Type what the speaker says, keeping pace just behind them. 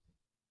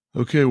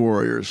Okay,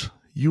 warriors,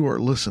 you are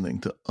listening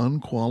to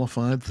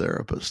Unqualified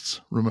Therapists.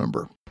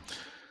 Remember,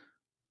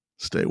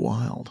 stay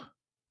wild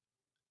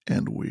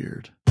and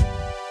weird.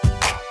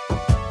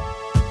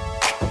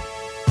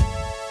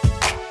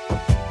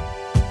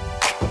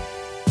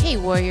 Hey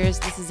warriors,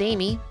 this is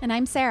Amy. And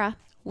I'm Sarah.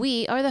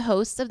 We are the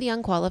hosts of The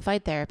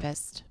Unqualified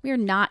Therapist. We are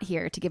not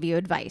here to give you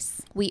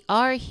advice. We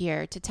are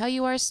here to tell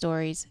you our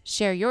stories,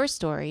 share your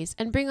stories,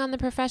 and bring on the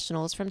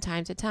professionals from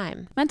time to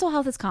time. Mental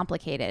health is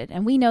complicated,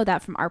 and we know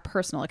that from our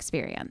personal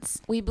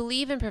experience. We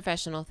believe in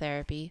professional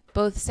therapy.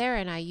 Both Sarah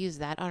and I use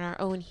that on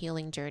our own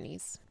healing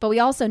journeys. But we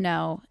also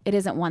know it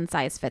isn't one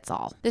size fits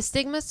all. The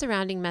stigma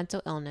surrounding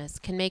mental illness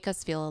can make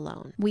us feel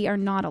alone. We are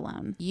not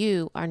alone.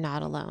 You are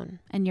not alone.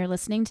 And you're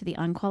listening to the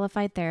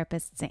Unqualified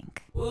Therapists, Inc.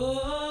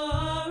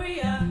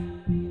 Warrior.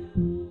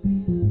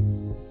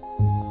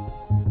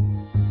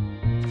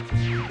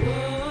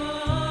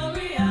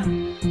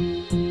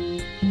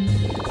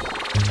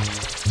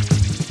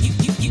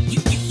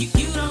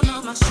 You don't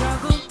know my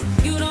struggle,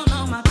 you don't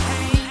know my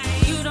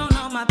pain, you don't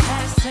know my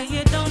past, so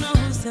you don't know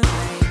who's to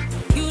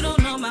blame. You don't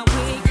know my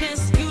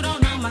weakness, you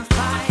don't know my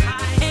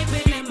fight. Ain't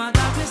been in my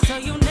darkness, so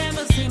you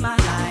never see my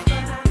light.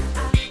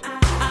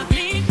 I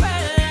bleed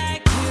red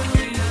like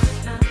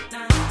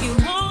you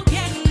won't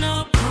get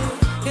no proof.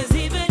 'Cause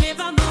even if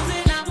I'm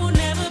losing, I will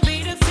never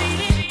be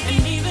defeated.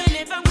 And even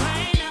if I'm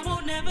crying, I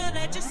will never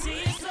let you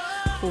see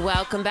it.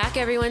 Welcome back,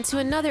 everyone, to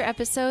another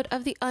episode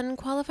of The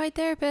Unqualified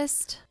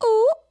Therapist.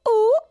 Ooh,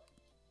 ooh.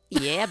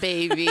 Yeah,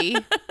 baby.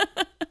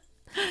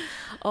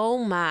 Oh,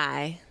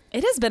 my.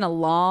 It has been a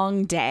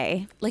long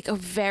day. Like a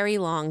very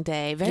long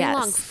day, very Yes.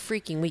 long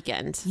freaking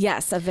weekend.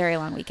 Yes, a very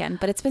long weekend,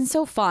 but it's been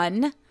so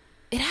fun.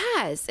 It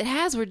has. It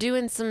has. We're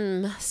doing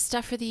some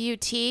stuff for the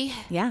UT.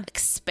 Yeah.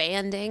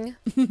 Expanding,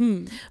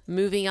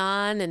 moving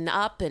on and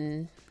up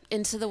and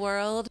into the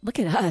world. Look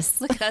at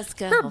us. Look at us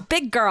go. We're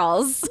big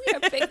girls.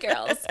 We're big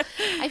girls.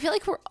 I feel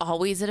like we're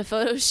always at a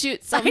photo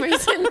shoot some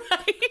reason.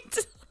 Right?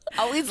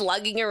 Always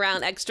lugging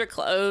around extra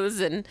clothes.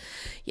 And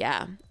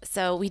yeah.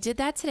 So we did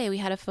that today. We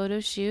had a photo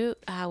shoot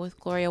with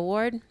Gloria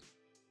Ward.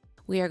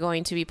 We are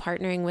going to be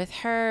partnering with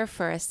her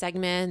for a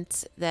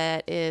segment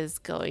that is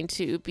going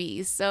to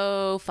be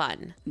so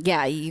fun.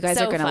 Yeah, you guys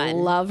So are going to fun.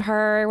 love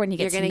her when you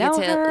get You're to going know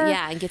to get her.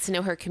 yeah, and get to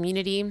know her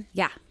community.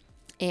 Yeah.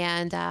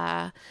 And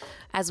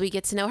as we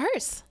get to know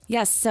hers.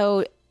 Yes.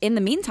 So in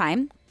the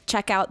meantime,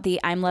 check out the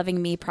I'm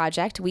Loving Me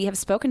project. We have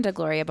spoken to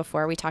Gloria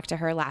before. We talked to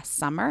her last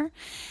summer.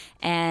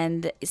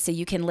 And so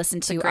you can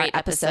listen to our great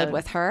episode episode.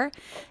 with her.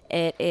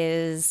 It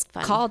is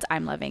Fun. called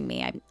I'm Loving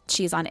Me.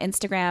 She's on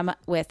Instagram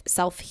with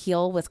Self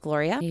Heal with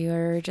Gloria.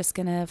 You're just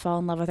going to fall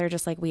in love with her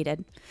just like we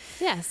did.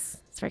 Yes.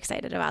 So we're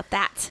excited about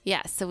that.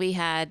 Yeah, so we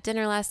had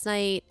dinner last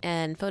night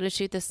and photo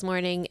shoot this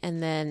morning,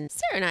 and then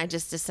Sarah and I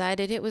just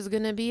decided it was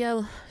going to be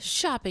a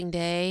shopping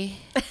day.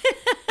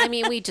 I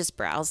mean, we just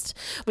browsed.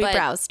 We but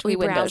browsed. We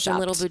We window browsed in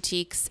little shopped.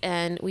 boutiques,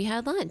 and we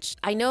had lunch.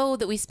 I know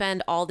that we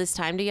spend all this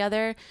time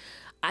together.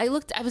 I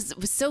was it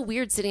was so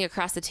weird sitting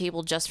across the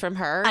table just from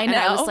her. I And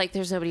I was know. like,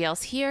 there's nobody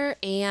else here,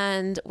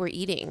 and we're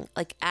eating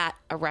like at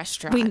a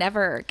restaurant. We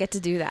never get to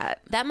do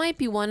that. That might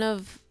be one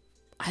of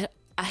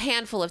a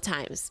handful of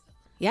times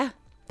Yeah.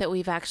 that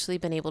we've actually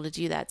been able to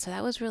do that. So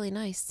that was really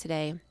nice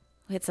today.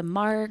 We had some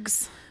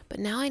margs. But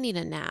now I need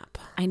a nap.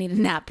 I need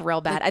a nap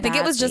real bad. Like I think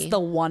it was badly. just the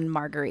one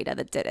margarita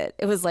that did it.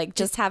 It was like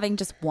just having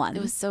just one.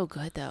 It was so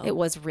good though. It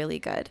was really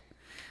good.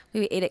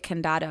 We ate at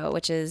Condado,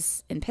 which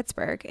is in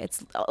Pittsburgh.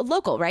 It's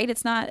local, right?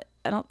 It's not,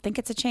 I don't think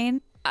it's a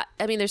chain.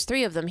 I mean, there's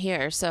 3 of them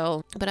here,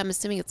 so, but I'm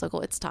assuming it's local.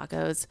 It's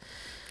tacos.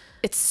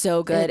 It's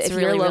so good. It's If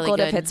really, you're local really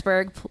to good.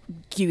 Pittsburgh,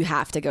 you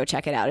have to go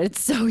check it out.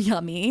 It's so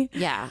yummy.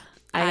 Yeah.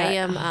 I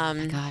am, Oh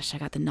my gosh, I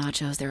got the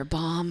nachos. They were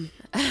bomb.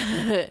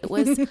 it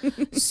was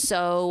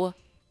so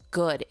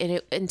good.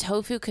 And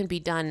tofu can be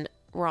done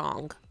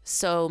wrong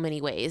so many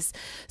ways.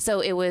 So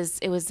it was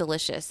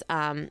delicious.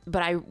 But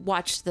I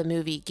watched the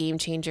movie Game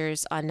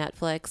Changers on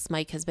Netflix.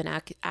 Mike has been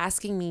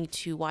asking me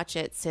to watch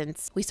it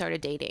since we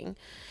started dating.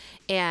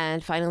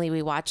 And finally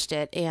we watched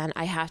it. And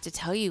I have to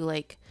tell you,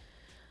 like,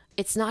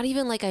 it's not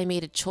even like I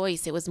made a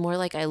choice. It was more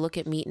like I look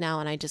at meat now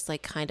and I just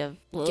like kind of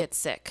get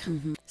sick.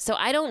 So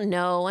I don't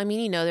know. I mean,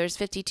 you know, there's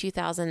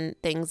 52,000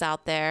 things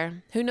out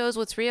there. Who knows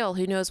what's real?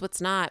 Who knows what's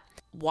not?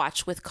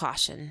 Watch with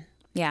caution.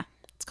 Yeah.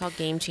 It's called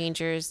Game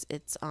Changers.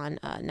 It's on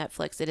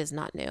Netflix. It is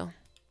not new.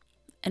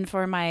 And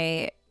for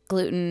my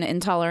gluten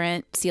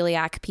intolerant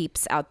celiac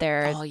peeps out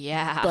there, Oh,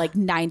 yeah. like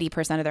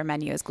 90% of their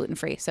menu is gluten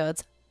free. So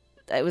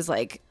it was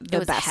like the it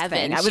was best heaven.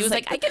 thing. I She was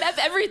like, I can have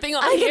everything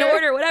on I here. can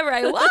order whatever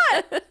I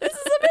want. This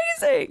is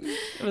amazing.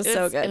 It was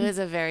so good. It was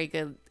a very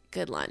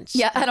good lunch.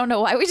 Yeah, I don't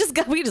know why we just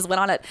went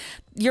on it.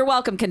 You're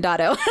welcome,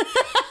 Condado.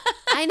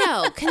 I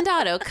know.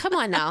 Condado, come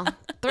on now.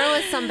 Throw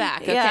us some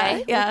back,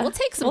 okay? Yeah. We'll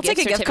take some We'll take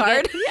a gift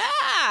certificate. card.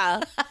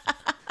 Yeah.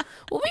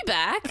 We'll be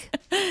back.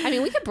 I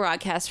mean, we could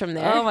broadcast from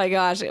there. Oh my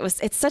gosh,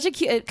 it's such a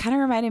cute. It kind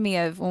of reminded me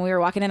of when we were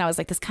walking in. I was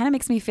like, this kind of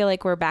makes me feel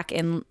like we're back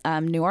in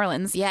New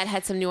Orleans. Yeah, it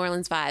had some New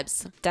Orleans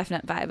vibes.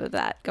 Definite vibe of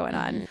that going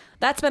on.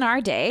 That's been our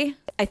day.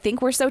 I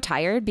think we're so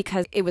tired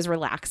because it was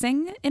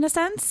relaxing in a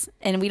sense,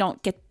 and we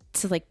don't get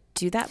to like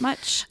do that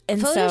much.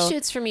 And Photo so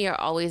shoots for me are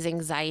always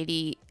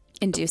anxiety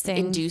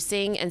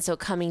inducing, and so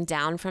coming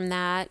down from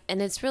that,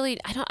 and it's really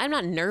I'm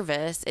not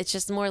nervous. It's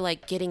just more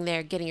like getting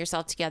there, getting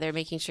yourself together,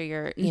 making sure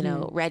you're you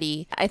know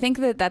ready. I think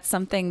that that's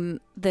something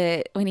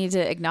that we need to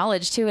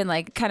acknowledge too, and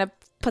like kind of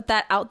put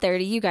that out there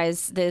to you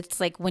guys, that it's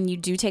like when you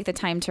do take the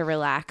time to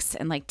relax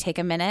and like take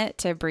a minute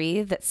to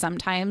breathe, that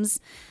sometimes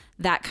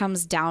that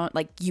comes down,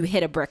 like you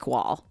hit a brick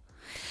wall.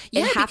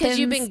 Yeah, It because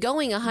you've happens- been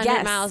going 100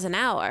 Yes. miles an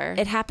hour.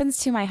 It happens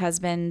to my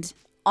husband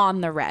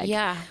on the reg.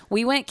 Yeah.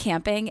 We went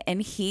camping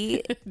and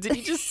he Did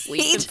he just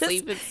sleep he and just,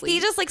 sleep and sleep? He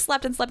just like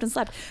slept and slept and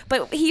slept.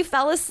 But he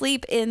fell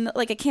asleep in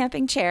like a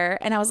camping chair,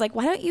 and I was like,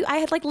 why don't you, I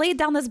had like laid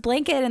down this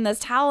blanket and this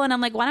towel, and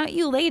I'm like, why don't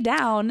you lay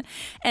down?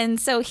 And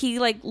so he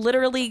like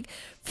literally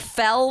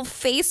fell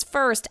face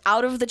first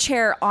out of the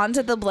chair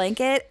onto the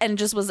blanket and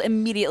just was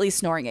immediately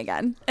snoring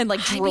again and like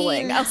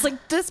drooling. mean, I was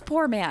like, this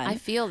poor man. I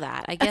feel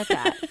that. I get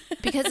that.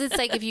 Because it's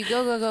like if you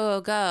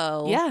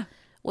go. Yeah.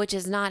 Which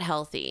is not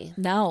healthy.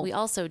 No. We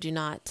also do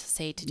not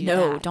say to do that.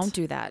 No, don't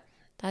do that.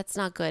 That's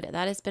not good.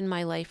 That has been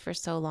my life for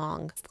so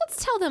long.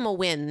 Let's tell them a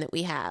win that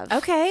we have.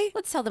 Okay.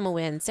 Let's tell them a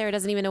win. Sarah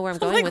doesn't even know where I'm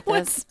going with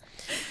this.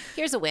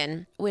 Here's a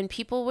win. When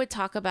people would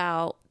talk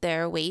about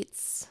their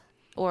weights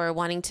or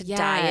wanting to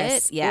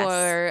diet yes.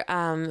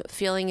 or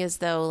feeling as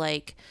though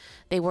like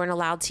they weren't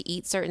allowed to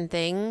eat certain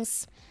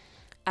things,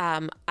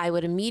 I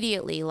would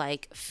immediately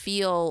like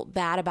feel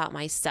bad about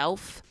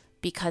myself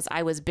because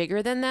I was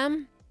bigger than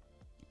them.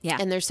 Yeah.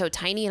 And they're so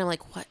tiny, and I'm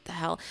like, what the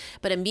hell?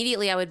 But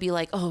immediately I would be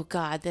like, oh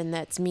God, then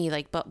that's me.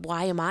 Like, but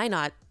why am I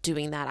not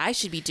doing that? I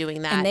should be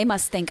doing that. And they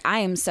must think I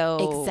am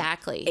so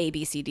Exactly. A,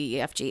 B, C, D, E,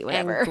 F, G,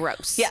 whatever. And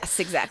gross. Yes,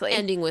 exactly.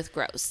 Ending with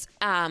gross.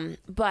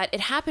 But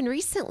it happened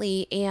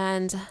recently,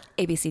 and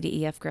A, B, C,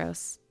 D, E, F,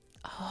 gross.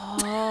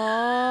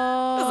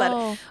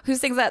 oh, Who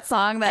sings that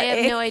song? That I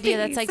have no idea.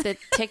 That's ABs? like the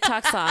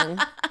TikTok song,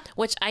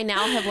 which I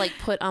now have like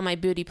put on my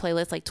booty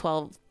playlist like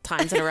 12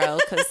 times in a row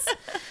because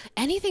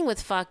anything with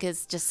fuck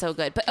is just so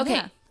good. But okay,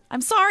 Yeah.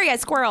 I'm sorry, I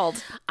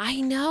squirreled. I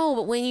know,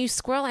 but when you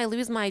squirrel, I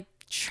lose my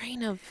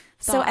train of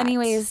thought. So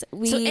anyways,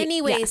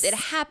 yes. it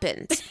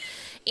happened.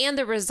 And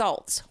the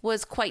result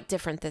was quite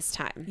different this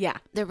time. Yeah.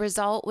 The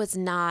result was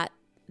not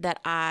that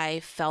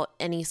I felt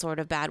any sort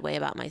of bad way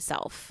about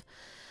myself.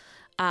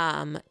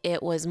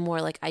 It was more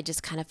like I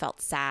just kind of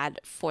felt sad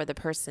for the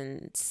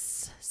person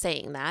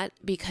saying that,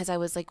 because I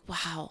was like,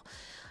 wow,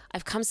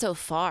 I've come so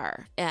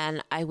far,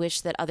 and I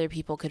wish that other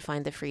people could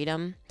find the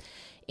freedom.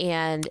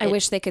 And I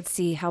wish they could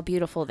see how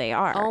beautiful they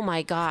are. oh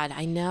my God,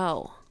 I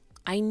know.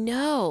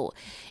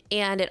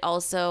 And it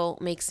also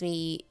makes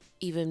me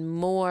even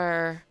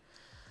more,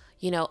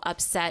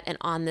 upset and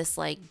on this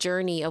like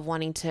journey of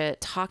wanting to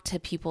talk to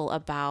people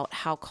about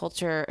how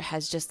culture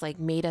has just like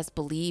made us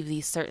believe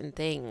these certain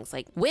things.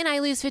 Like, when I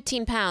lose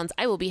 15 pounds,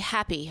 I will be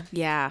happy.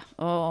 Yeah.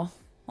 Oh.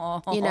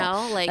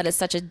 Like, that is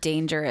such a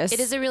dangerous. it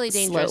is a really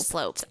dangerous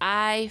slope.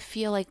 I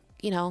feel like,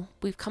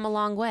 we've come a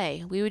long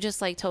way. We would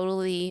just like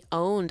totally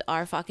owned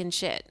our fucking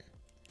shit.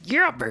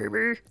 Yeah,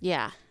 baby.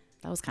 Yeah.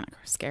 That was kind of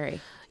scary.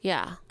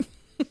 Yeah.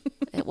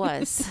 It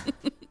was.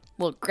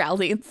 A little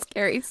growly and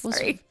scary. It was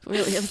Sorry.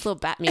 really, it was a little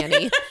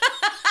Batman-y.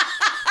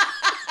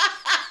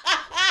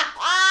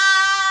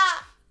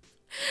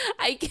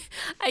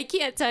 I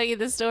can't tell you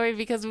the story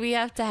because we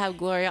have to have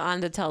Gloria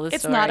on to tell the It's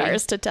story. not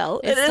ours to tell.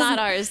 It's not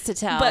ours to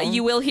tell. But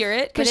you will hear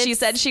it because But she it's-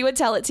 said she would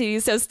tell it to you.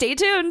 So stay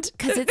tuned.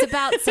 because it's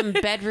about some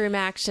bedroom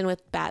action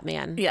with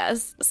Batman.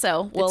 Yes.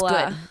 So It's we'll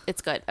good.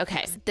 It's good.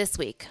 Okay. This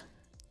week,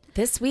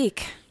 this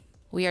week.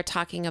 we are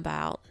talking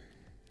about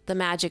the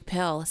magic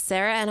pill.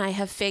 Sarah and I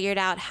have figured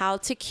out how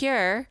to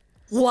cure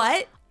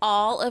What?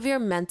 all of your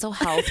mental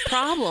health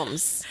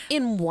problems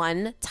in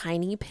one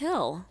tiny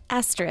pill.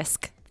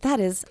 Asterisk. That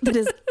is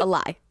a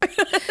lie.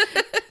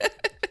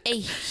 A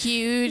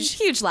huge,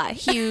 Huge lie.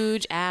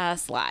 huge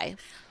ass lie.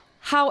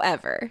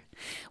 However,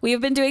 we have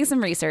been doing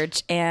some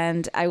research,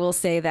 and I will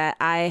say that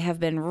I have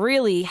been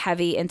really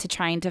heavy into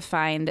trying to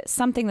find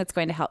something that's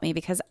going to help me,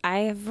 because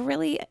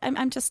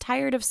I'm just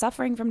tired of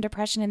suffering from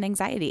depression and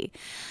anxiety.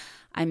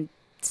 I'm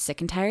sick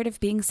and tired of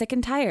being sick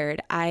and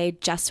tired. I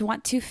just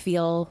want to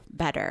feel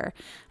better.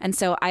 And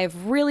so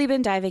I've really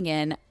been diving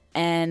in,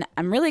 and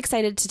I'm really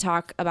excited to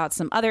talk about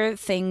some other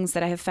things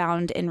that I have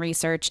found in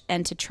research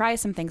and to try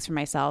some things for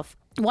myself.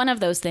 One of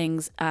those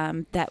things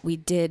that we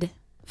did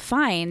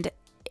find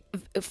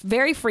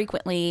very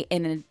frequently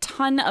in a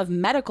ton of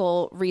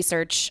medical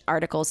research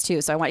articles too.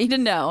 So I want you to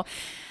know,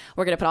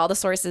 we're going to put all the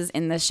sources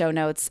in the show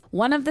notes.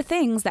 One of the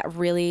things that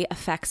really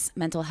affects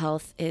mental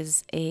health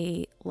is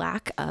a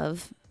lack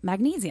of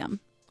magnesium.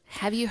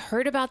 Have you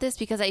heard about this?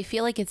 Because I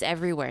feel like it's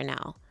everywhere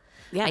now.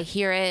 Yeah. I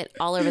hear it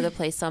all over the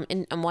place. So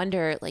I'm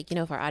wonder, like,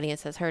 if our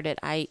audience has heard it,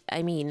 I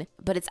mean,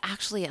 but it's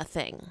actually a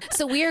thing.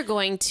 So we are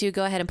going to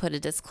go ahead and put a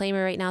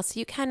disclaimer right now so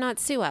you cannot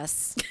sue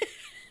us.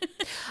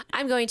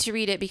 I'm going to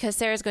read it because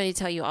Sarah's going to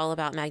tell you all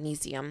about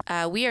magnesium.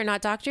 We are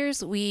not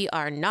doctors. We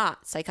are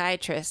not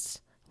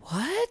psychiatrists.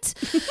 What?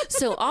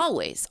 So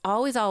always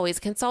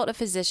consult a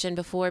physician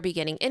before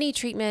beginning any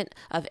treatment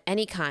of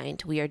any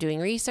kind. We are doing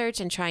research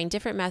and trying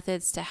different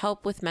methods to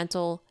help with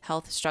mental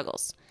health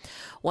struggles.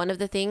 One of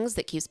the things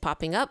that keeps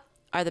popping up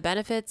are the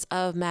benefits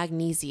of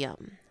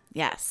magnesium.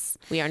 Yes.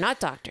 We are not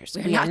doctors.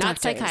 We are We not are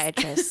not doctors.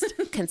 psychiatrists.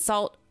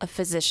 Consult a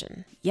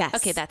physician. Yes.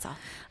 Okay, that's all.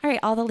 All right,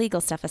 all the legal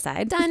stuff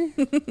aside. Done.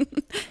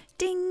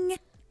 Ding.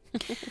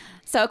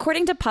 So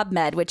according to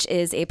PubMed, which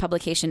is a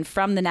publication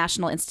from the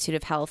National Institute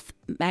of Health,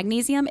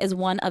 magnesium is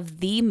one of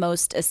the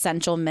most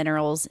essential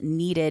minerals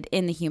needed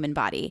in the human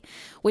body,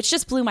 which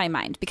just blew my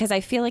mind because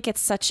I feel like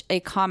it's such a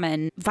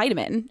common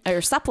vitamin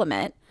or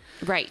supplement.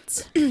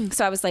 Right.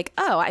 So I was like,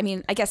 oh, I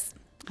mean, I guess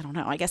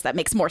that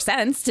makes more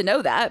sense to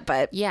know that,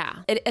 but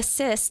Yeah. it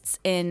assists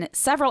in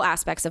several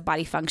aspects of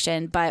body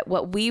function. But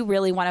what we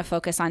really want to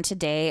focus on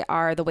today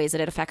are the ways that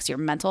it affects your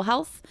mental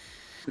health.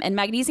 And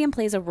magnesium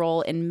plays a role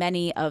in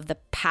many of the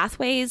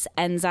pathways,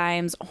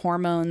 enzymes,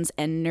 hormones,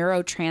 and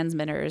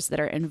neurotransmitters that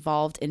are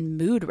involved in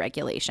mood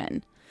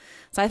regulation.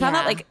 So I found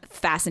that Yeah. like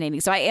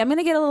fascinating. So I am going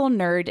to get a little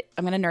nerd.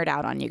 I'm going to nerd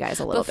out on you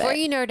guys a little Before bit.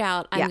 you nerd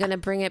out, I'm Yeah. going to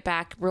bring it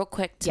back real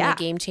quick to Yeah. the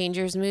Game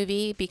Changers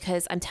movie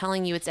because I'm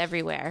telling you it's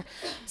everywhere.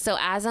 So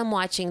as I'm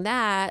watching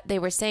that, they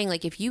were saying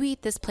like if you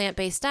eat this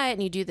plant-based diet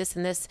and you do this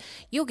and this,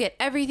 you'll get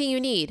everything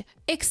you need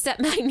except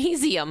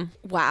magnesium.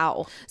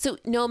 Wow. So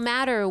no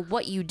matter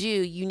what you do,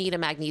 you need a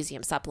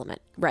magnesium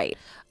supplement. Right.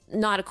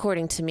 Not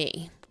according to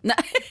me. No.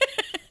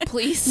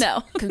 Please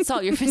No.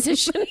 consult your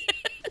physician.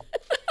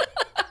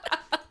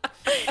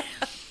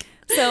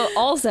 So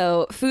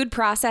also food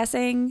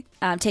processing,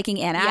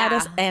 taking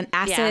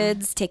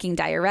acids, taking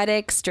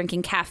diuretics,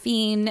 drinking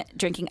caffeine,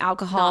 drinking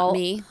alcohol. Not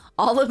me.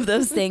 All of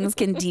those things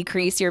can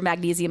decrease your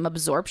magnesium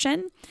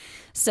absorption.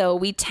 So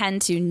we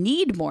tend to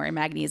need more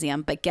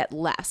magnesium, but get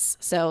less.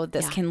 So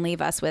this Yeah. can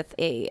leave us with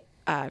a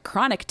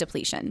chronic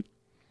depletion.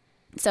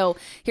 So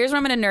here's where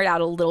I'm going to nerd out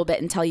a little bit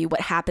and tell you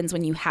what happens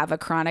when you have a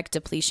chronic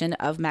depletion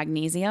of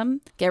magnesium.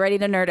 Get ready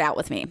to nerd out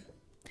with me.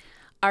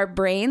 Our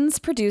brains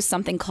produce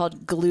something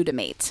called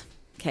glutamate.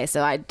 Okay,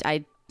 so I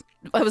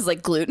was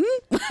like, gluten?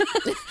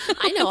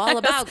 I know all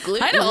about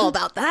gluten. I know all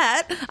about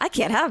that. I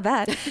can't have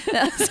that.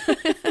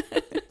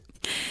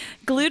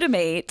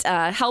 Glutamate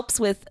helps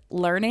with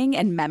learning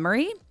and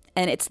memory,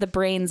 and it's the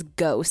brain's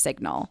go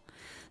signal.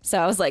 So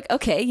I was like,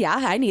 okay, yeah,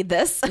 I need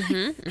this.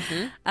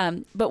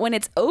 But when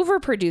it's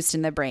overproduced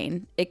in the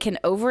brain, it can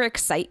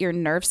overexcite your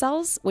nerve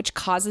cells, which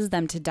causes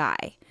them to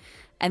die.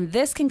 And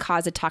this can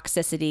cause a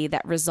toxicity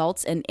that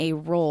results in a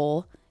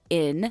role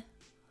in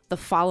the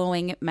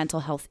following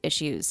mental health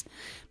issues: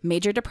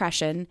 major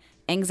depression,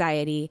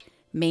 anxiety,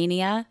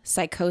 mania,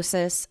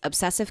 psychosis,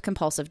 obsessive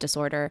compulsive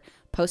disorder,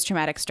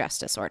 post-traumatic stress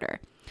disorder.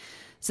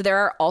 So there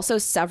are also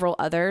several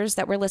others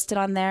that were listed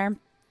on there.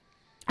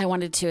 I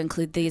wanted to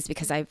include these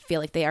because I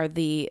feel like they are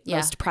the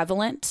most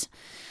prevalent.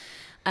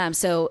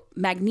 So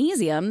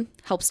magnesium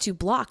helps to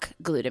block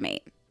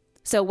glutamate.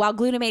 So while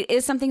glutamate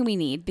is something we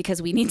need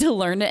because we need to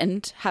learn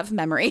and have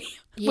memory,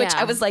 which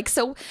I was like,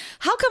 so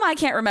how come I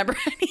can't remember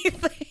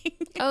anything?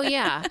 Oh,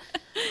 yeah.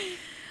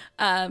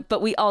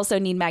 But we also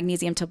need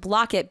magnesium to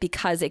block it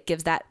because it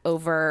gives that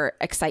over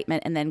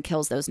excitement and then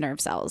kills those nerve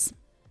cells.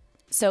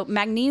 So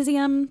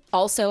magnesium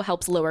also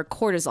helps lower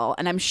cortisol.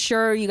 And I'm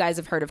sure you guys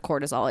have heard of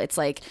cortisol. It's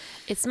like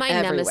It's my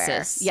everywhere.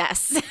 nemesis.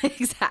 Yes,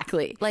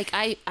 exactly. Like,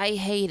 I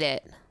hate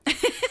it.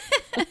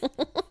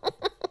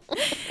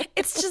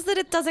 It's just that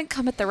it doesn't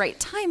come at the right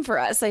time for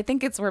us. I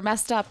think we're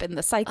messed up in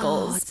the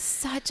cycles. Oh, it's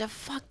such a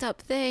fucked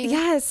up thing.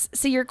 Yes.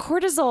 So your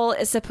cortisol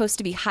is supposed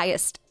to be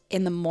highest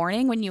in the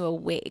morning when you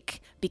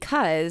awake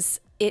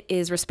because it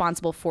is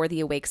responsible for the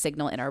awake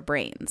signal in our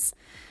brains.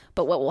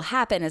 But what will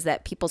happen is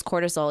that people's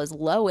cortisol is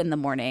low in the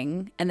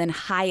morning and then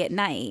high at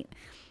night.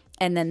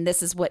 And then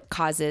this is what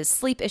causes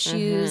sleep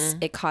issues.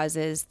 It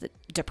causes the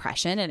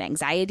depression and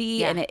anxiety.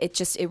 Yeah. And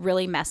it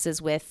really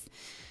messes with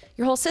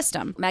your whole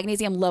system.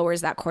 Magnesium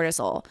lowers that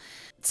cortisol.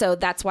 So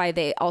that's why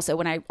they also,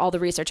 all the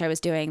research I was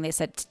doing, they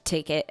said to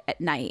take it at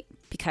night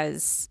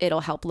because it'll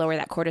help lower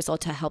that cortisol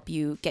to help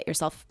you get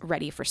yourself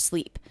ready for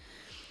sleep.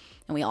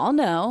 And we all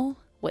know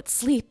what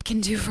sleep can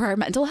do for our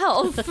mental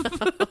health.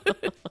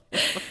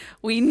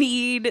 We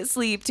need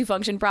sleep to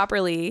function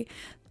properly.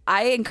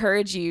 I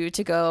encourage you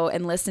to go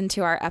and listen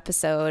to our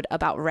episode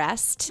about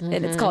rest,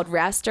 and it's called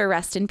Rest or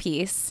Rest in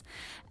Peace.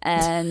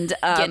 And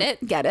Get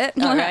it? Get it?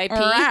 R.I.P.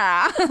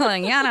 Yeah,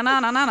 no, no,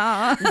 no, no,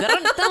 no.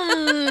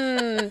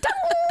 Dun-dun-dun.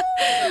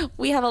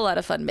 We have a lot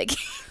of fun making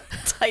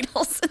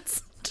titles and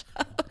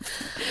stuff.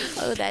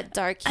 Oh, that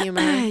dark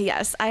humor.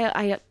 Yes,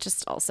 I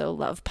just also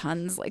love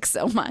puns like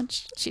so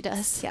much. She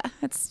does. Yeah,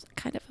 it's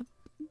kind of a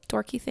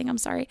dorky thing. I'm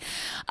sorry.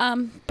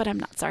 But I'm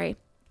not sorry.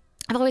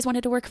 I've always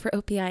wanted to work for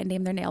OPI and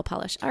name their nail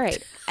polish. All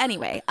right.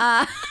 Anyway,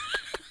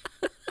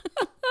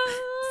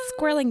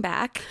 squirreling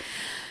back.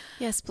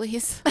 Yes,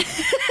 please.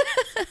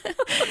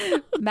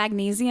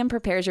 Magnesium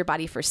prepares your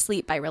body for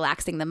sleep by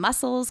relaxing the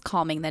muscles,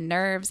 calming the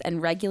nerves,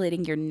 and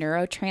regulating your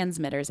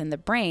neurotransmitters in the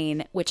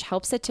brain, which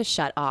helps it to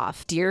shut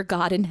off. Dear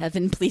God in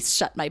heaven, please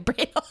shut my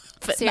brain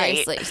off at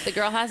Seriously, night. the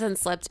girl hasn't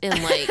slept in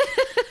like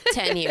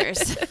 10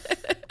 years.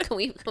 Can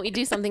we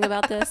do something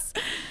about this?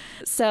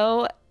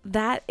 So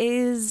that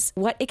is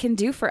what it can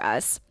do for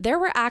us. There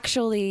were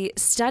actually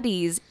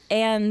studies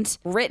and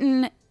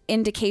written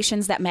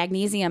indications that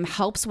magnesium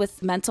helps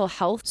with mental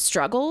health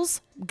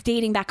struggles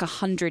dating back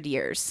 100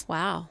 years.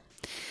 Wow.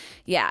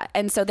 Yeah.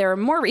 And so there are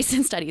more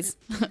recent studies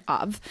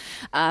or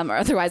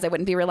otherwise I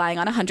wouldn't be relying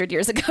on 100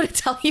 years ago to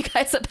tell you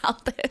guys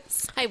about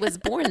this. I was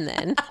born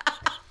then.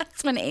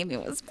 That's when Amy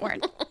was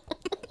born.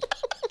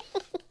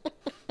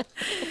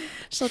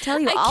 She'll tell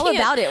you I all can't-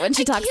 about it when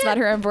she I talks can't- about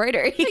her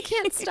embroidery. I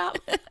can't stop.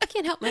 I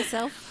can't help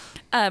myself.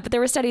 But there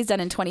were studies done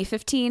in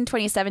 2015,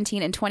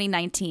 2017, and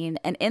 2019.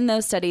 And in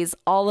those studies,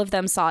 all of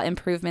them saw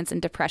improvements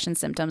in depression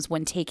symptoms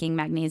when taking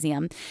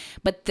magnesium.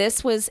 But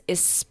this was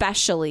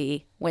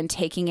especially when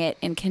taking it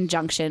in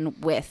conjunction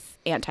with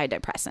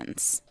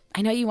antidepressants.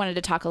 I know you wanted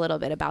to talk a little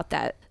bit about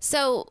that,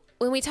 So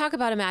when we talk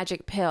about a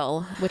magic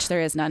pill, which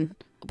there is none.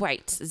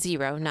 right,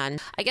 zero, none.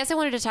 I guess I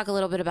wanted to talk a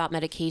little bit about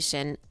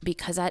medication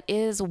because that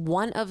is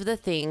one of the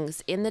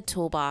things in the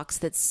toolbox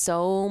that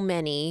so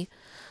many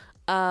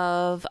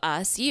of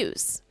us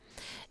use.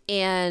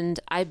 And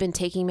I've been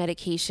taking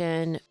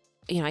medication,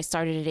 I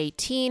started at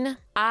 18.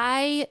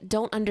 I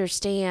don't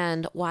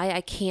understand why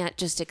I can't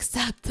just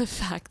accept the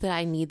fact that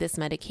I need this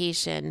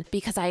medication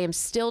because I am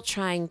still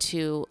trying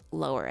to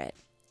lower it.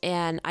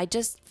 And I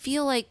just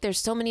feel like there's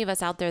so many of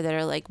us out there that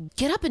are like,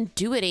 get up and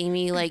do it,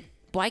 Amy. Like,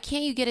 why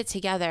can't you get it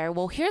together?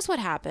 Well, here's what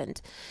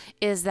happened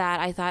is that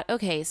I thought,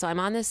 okay, so I'm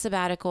on this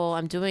sabbatical.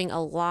 I'm doing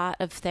a lot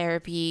of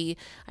therapy.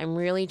 I'm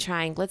really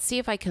trying. Let's see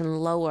if I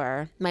can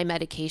lower my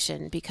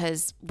medication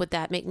because would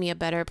that make me a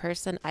better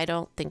person? I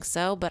don't think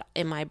so. But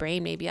in my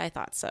brain, maybe I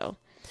thought so.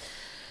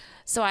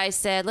 So I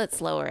said,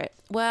 let's lower it.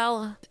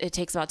 Well, it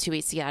takes about 2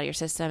 weeks to get out of your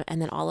system.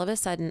 And then all of a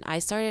sudden, I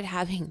started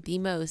having the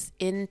most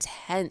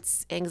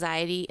intense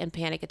anxiety and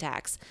panic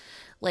attacks.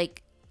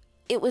 Like,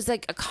 it was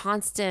like a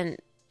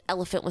constant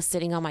elephant was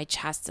sitting on my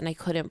chest and I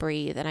couldn't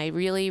breathe. And I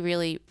really,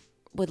 really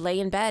would lay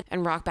in bed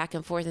and rock back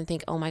and forth and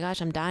think, oh my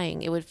gosh, I'm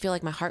dying. It would feel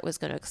like my heart was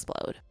going to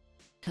explode.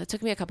 It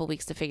took me a couple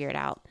weeks to figure it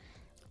out.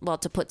 Well,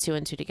 to put 2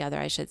 and 2 together,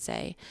 I should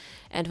say.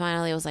 And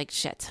finally, I was like,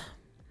 shit.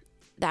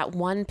 That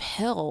one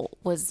pill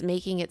was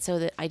making it so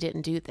that I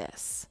didn't do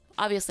this.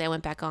 Obviously, I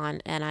went back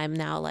on and I'm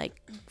now like,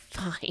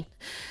 fine.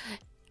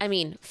 I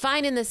mean,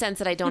 fine in the sense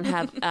that I don't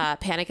have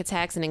panic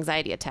attacks and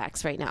anxiety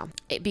attacks right now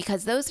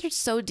because those are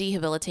so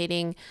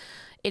debilitating.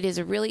 It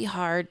is really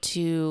hard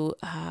to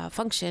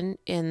function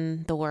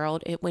in the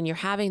world when you're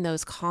having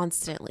those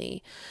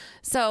constantly.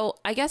 So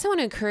I guess I want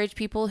to encourage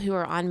people who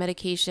are on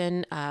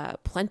medication.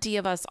 Plenty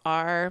of us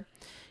are.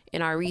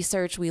 In our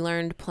research, we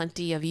learned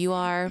plenty of you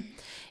are.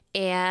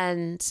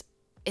 And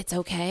it's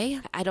okay.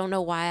 I don't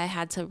know why I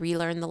had to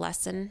relearn the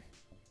lesson.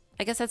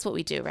 I guess that's what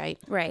we do, right?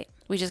 Right.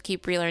 We just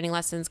keep relearning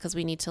lessons because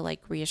we need to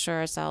like reassure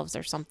ourselves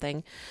or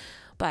something.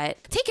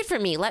 But take it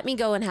from me. Let me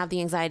go and have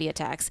the anxiety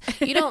attacks.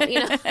 You don't,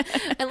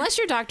 unless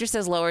your doctor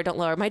says lower, don't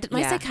lower. My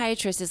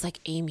psychiatrist is like,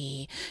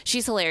 Amy,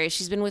 she's hilarious.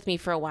 She's been with me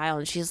for a while.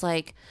 And she's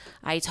like,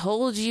 I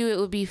told you it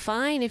would be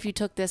fine if you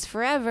took this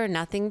forever.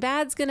 Nothing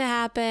bad's going to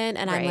happen.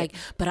 And I'm like,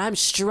 but I'm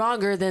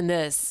stronger than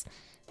this.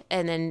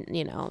 And then,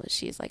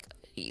 she's like,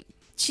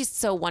 she's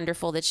so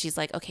wonderful that she's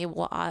like, okay,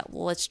 well,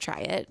 let's try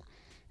it.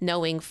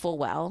 Knowing full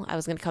well I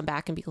was going to come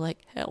back and be like,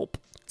 help.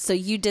 So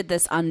you did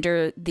this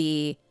under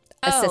the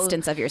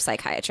assistance of your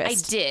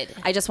psychiatrist. I did.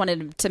 I just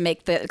wanted to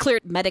make the clear,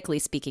 medically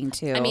speaking,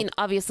 too. I mean,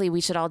 obviously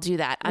we should all do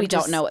that. We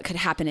don't know what could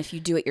happen if you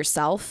do it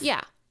yourself.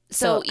 Yeah.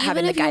 So even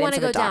having if the you want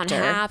guidance to of go a down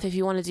doctor. half, if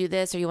you want to do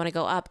this or you want to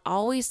go up,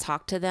 always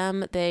talk to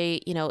them.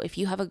 They, if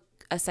you have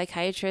a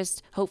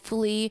psychiatrist,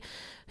 hopefully,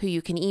 who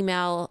you can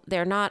email,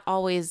 they're not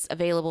always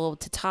available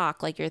to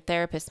talk like your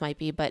therapist might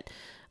be, but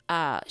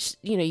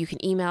you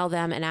can email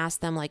them and ask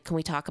them like, can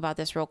we talk about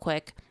this real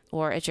quick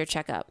or at your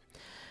checkup?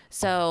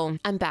 So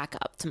I'm back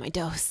up to my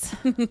dose.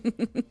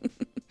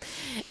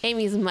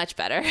 Amy's much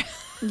better.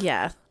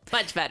 Yeah.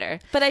 Much better.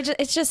 But I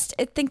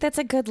think that's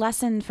a good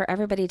lesson for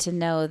everybody to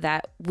know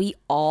that we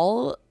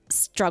all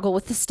struggle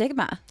with the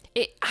stigma.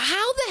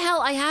 How the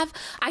hell I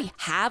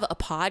have a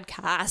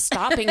podcast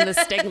stopping the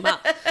stigma.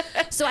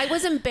 So I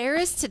was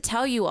embarrassed to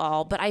tell you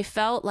all, but I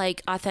felt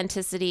like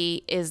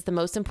authenticity is the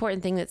most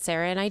important thing that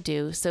Sarah and I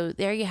do. So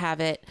there you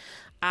have it.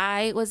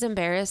 I was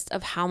embarrassed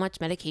of how much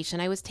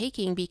medication I was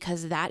taking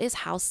because that is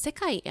how sick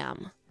I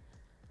am.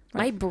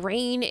 Right. My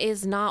brain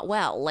is not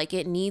well. Like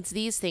it needs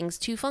these things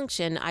to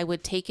function. I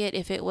would take it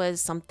if it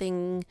was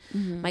something,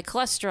 my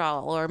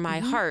cholesterol or my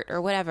heart or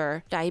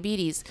whatever,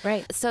 diabetes.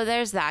 Right. So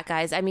there's that,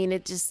 guys. I mean,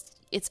 it's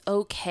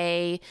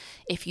okay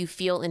if you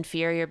feel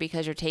inferior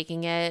because you're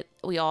taking it.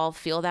 We all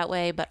feel that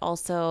way, but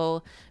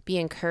also be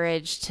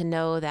encouraged to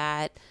know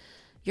that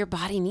your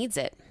body needs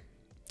it.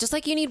 Just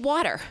like you need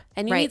water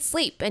and you Right. need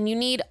sleep and you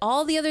need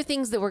all the other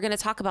things that we're going to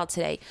talk about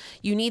today.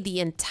 You need the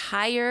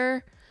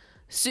entire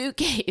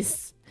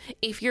suitcase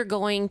if you're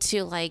going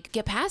to like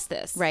get past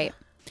this. Right.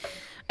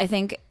 I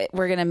think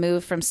we're going to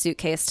move from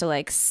suitcase to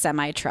like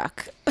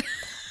semi-truck.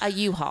 A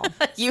U-Haul.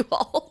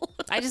 U-Haul.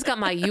 I just got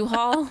my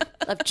U-Haul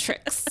of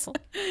tricks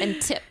and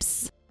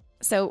tips.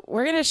 So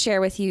we're going to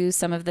share with you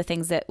some of the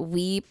things that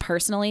we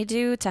personally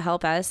do to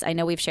help us. I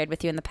know we've shared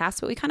with you in the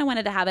past, but we kind of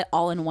wanted to have it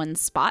all in one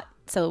spot.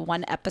 So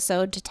one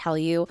episode to tell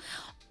you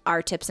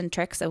our tips and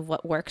tricks of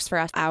what works for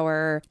us,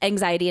 our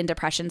anxiety and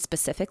depression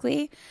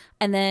specifically.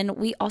 And then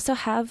we also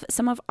have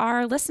some of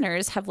our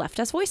listeners have left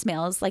us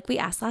voicemails like we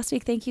asked last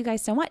week. Thank you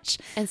guys so much.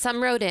 And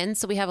some wrote in,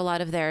 so we have a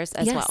lot of theirs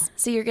as well.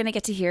 So you're going to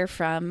get to hear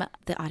from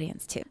the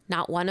audience too.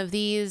 Not one of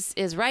these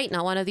is right.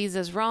 Not one of these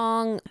is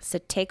wrong. So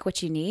take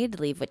what you need,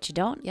 leave what you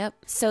don't. Yep.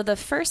 So the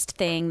first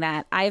thing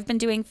that I've been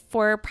doing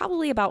for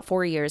probably about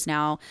 4 years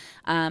now,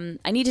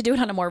 I need to do it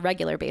on a more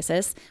regular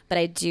basis, but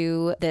I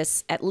do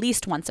this at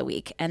least once a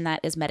week, and that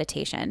is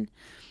meditation.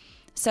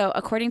 So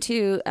according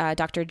to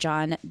Dr.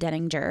 John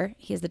Denninger,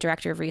 he is the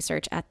director of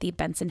research at the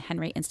Benson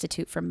Henry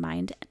Institute for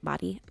Mind and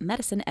Body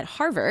Medicine at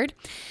Harvard.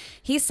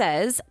 He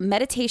says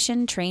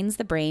meditation trains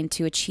the brain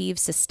to achieve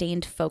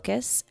sustained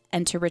focus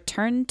and to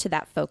return to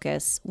that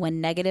focus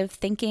when negative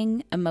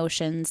thinking,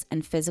 emotions,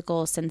 and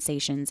physical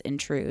sensations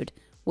intrude,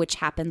 which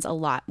happens a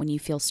lot when you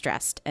feel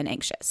stressed and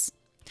anxious.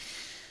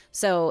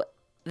 So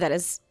that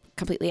is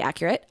completely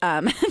accurate.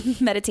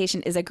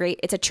 Meditation is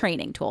it's a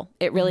training tool.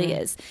 It really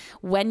is.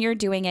 When you're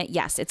doing it,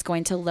 yes, it's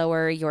going to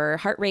lower your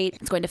heart rate.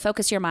 It's going to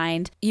focus your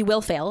mind. You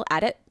will fail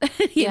at it,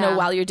 you know,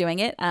 while you're doing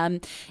it.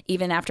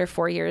 Even after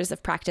 4 years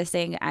of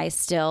practicing, I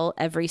still,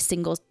 every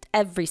single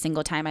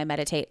time I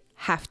meditate,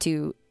 have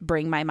to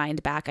bring my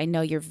mind back. I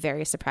know you're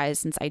very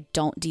surprised since I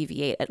don't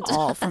deviate at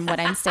all from what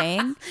I'm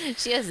saying.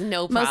 She has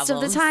no problems.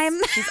 Most of the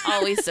time. She's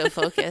always so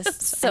focused.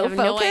 So I have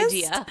focused. no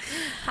idea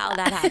how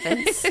that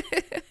happens.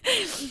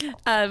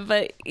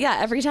 But yeah,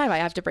 every time I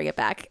have to bring it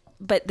back.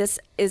 But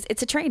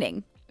it's a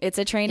training. It's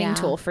a training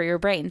tool for your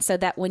brain so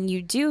that when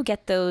you do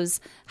get those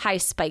high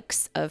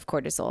spikes of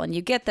cortisol and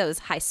you get those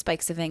high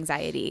spikes of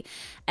anxiety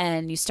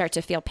and you start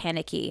to feel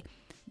panicky,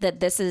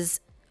 that this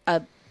is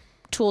a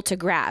tool to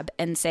grab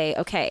and say,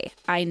 okay,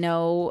 I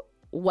know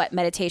what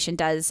meditation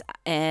does,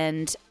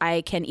 and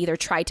I can either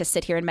try to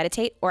sit here and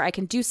meditate, or I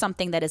can do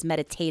something that is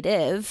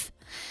meditative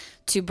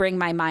to bring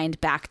my mind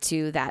back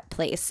to that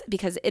place,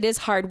 because it is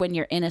hard when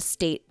you're in a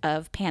state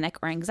of panic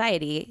or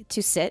anxiety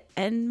to sit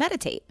and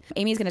meditate.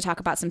 Amy's going to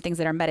talk about some things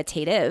that are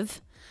meditative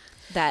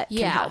that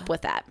can help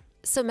with that.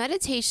 So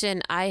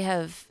meditation,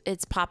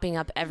 it's popping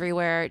up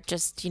everywhere,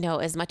 just,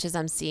 as much as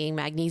I'm seeing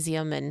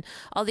magnesium and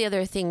all the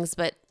other things,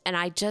 and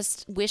I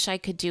just wish I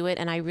could do it,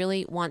 and I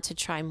really want to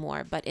try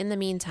more. But in the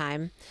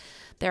meantime,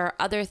 there are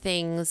other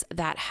things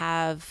that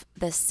have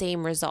the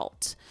same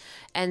result.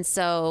 And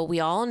so we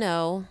all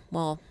know,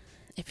 well,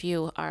 if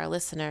you are a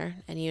listener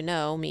and you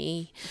know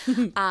me,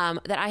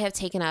 that I have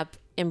taken up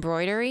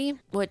embroidery,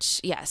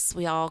 which, yes,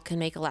 we all can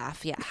make a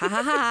laugh. Yeah. Ha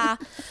ha ha.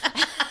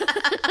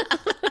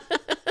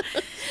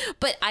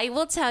 But I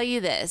will tell you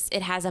this,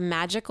 it has a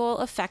magical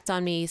effect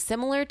on me,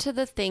 similar to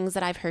the things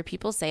that I've heard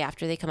people say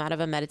after they come out of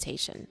a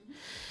meditation.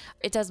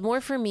 It does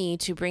more for me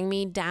to bring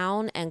me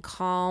down and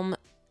calm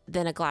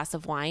than a glass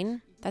of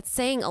wine. That's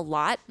saying a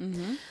lot,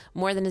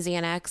 more than a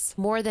Xanax,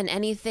 more than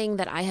anything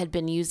that I had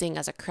been using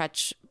as a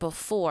crutch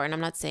before. And I'm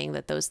not saying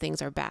that those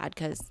things are bad,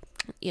 because,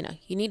 you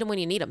need them when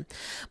you need them.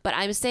 But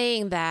I'm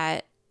saying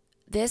that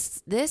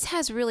this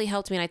has really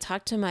helped me. And I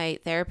talked to my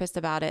therapist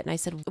about it, and I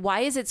said,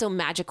 why is it so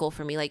magical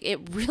for me? Like, it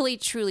really,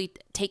 truly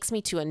takes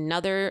me to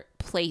another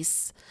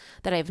place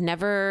that I've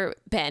never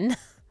been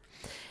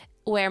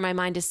where my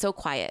mind is so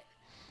quiet.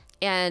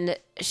 And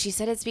she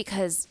said it's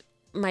because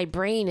my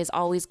brain is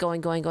always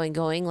going.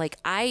 Like,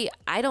 I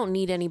don't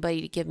need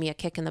anybody to give me a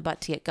kick in the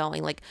butt to get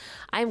going. Like,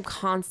 I'm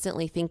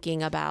constantly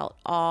thinking about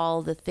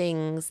all the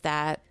things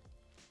that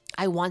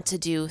I want to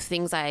do,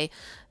 things I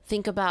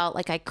think about,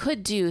 like I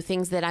could do,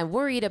 things that I'm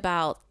worried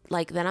about.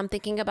 Like, then I'm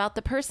thinking about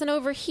the person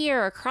over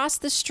here across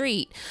the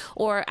street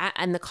or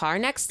in the car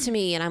next to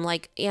me, and I'm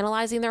like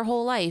analyzing their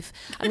whole life.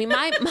 I mean,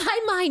 my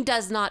mind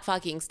does not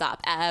fucking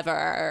stop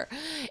ever.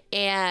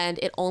 And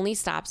it only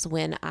stops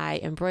when I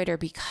embroider,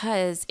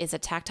 because it's a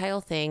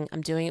tactile thing.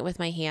 I'm doing it with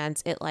my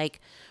hands.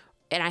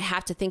 And I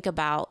have to think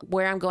about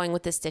where I'm going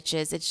with the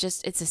stitches. It's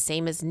the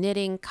same as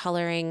knitting,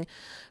 coloring,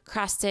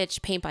 cross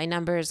stitch, paint by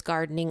numbers,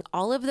 gardening.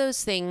 All of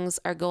those things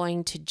are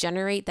going to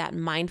generate that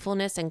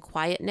mindfulness and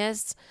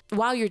quietness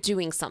while you're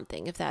doing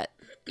something, if that,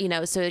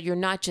 so you're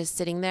not just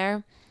sitting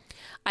there.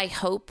 I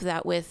hope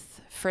that with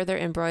further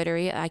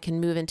embroidery, I can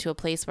move into a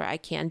place where I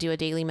can do a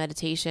daily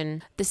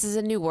meditation. This is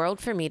a new world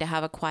for me to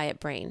have a quiet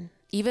brain,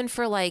 even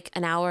for like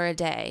an hour a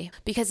day,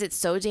 because it's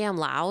so damn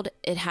loud.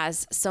 It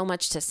has so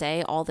much to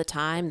say all the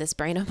time, this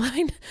brain of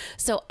mine.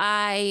 So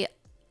I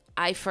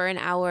for an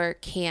hour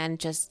can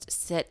just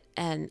sit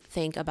and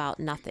think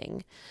about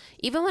nothing.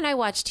 Even when I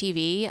watch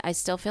TV, I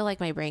still feel like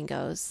my brain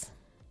goes.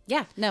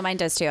 Yeah. No, mine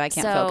does too. I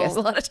can't So, focus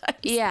a lot of times.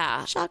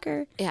 Yeah.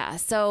 Shocker. Yeah.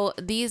 So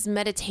these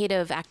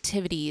meditative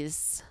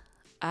activities,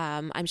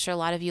 I'm sure a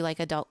lot of you like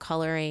adult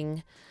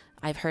coloring.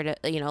 I've heard it,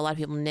 a lot of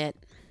people knit,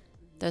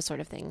 those sort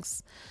of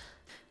things.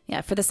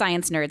 Yeah. For the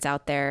science nerds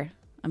out there,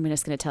 I'm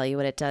just going to tell you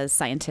what it does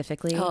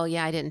scientifically. Oh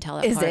yeah, I didn't tell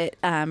that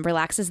part. It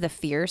relaxes the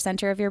fear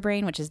center of your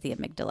brain, which is the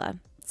amygdala.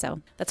 So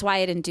that's why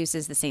it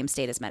induces the same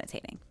state as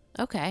meditating.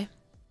 Okay.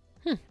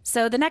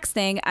 So the next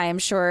thing I am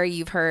sure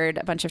you've heard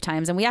a bunch of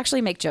times, and we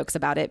actually make jokes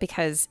about it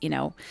because,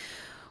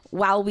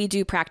 while we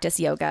do practice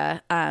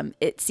yoga,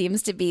 it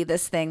seems to be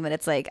this thing that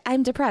it's like,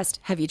 I'm depressed.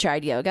 Have you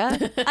tried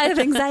yoga? I have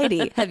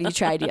anxiety. Have you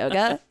tried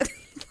yoga?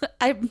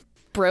 I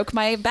broke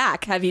my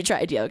back. Have you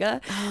tried yoga?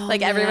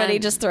 Everybody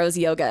man. just throws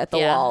yoga at the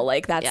Yeah. wall.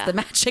 Like that's Yeah. the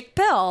magic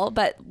pill.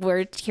 But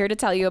we're here to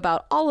tell you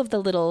about all of the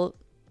little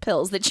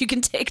pills that you can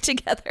take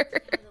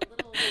together.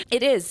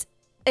 It is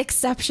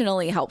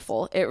exceptionally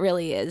helpful. It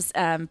really is.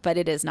 But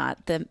it is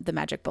not the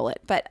magic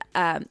bullet. But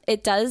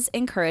it does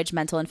encourage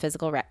mental and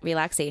physical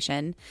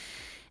relaxation.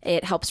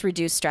 It helps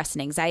reduce stress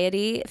and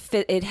anxiety.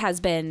 It has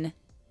been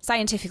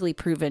scientifically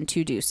proven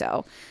to do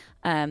so.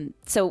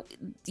 So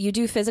you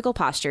do physical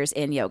postures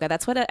in yoga.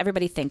 That's what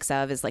everybody thinks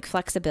of is like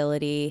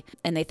flexibility.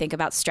 And they think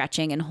about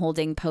stretching and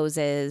holding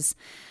poses,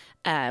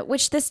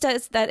 which this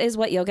does. That is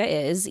what yoga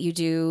is. You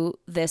do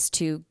this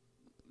to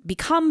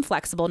become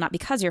flexible, not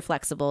because you're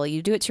flexible.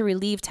 You do it to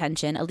relieve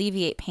tension,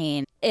 alleviate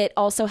pain. It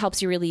also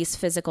helps you release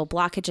physical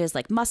blockages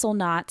like muscle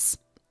knots,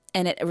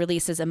 and it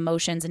releases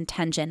emotions and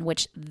tension,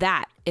 which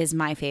that is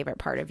my favorite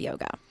part of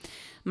yoga.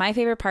 My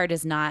favorite part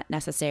is not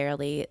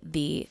necessarily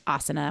the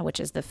asana, which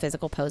is the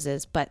physical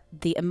poses, but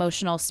the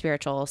emotional,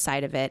 spiritual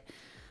side of it,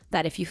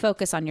 that if you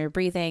focus on your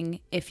breathing,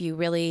 if you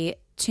really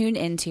tune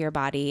into your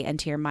body and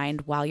to your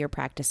mind while you're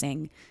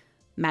practicing,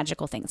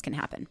 magical things can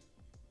happen.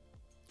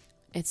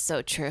 It's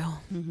so true.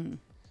 Mm-hmm.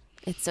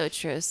 It's so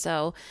true.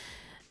 So,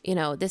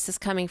 this is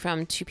coming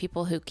from two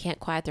people who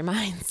can't quiet their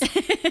minds.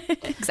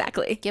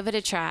 Exactly. Give it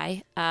a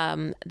try.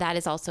 That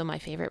is also my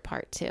favorite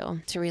part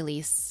too, to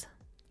release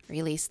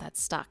that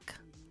stuck.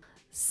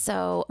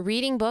 So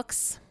reading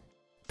books,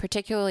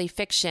 particularly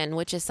fiction,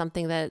 which is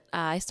something that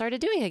I started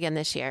doing again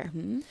this year.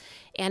 Mm-hmm.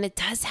 And it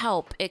does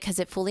help because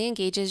it fully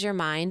engages your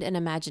mind and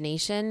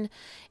imagination.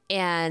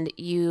 And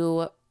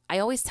I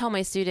always tell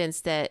my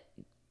students that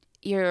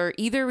you're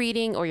either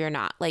reading or you're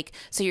not.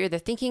 So you're either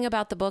thinking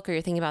about the book or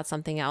you're thinking about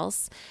something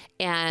else.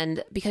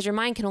 And because your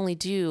mind can only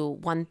do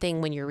one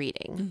thing when you're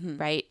reading, mm-hmm.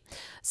 right?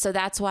 So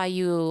that's why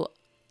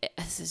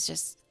this is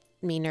just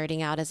me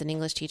nerding out as an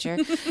English teacher.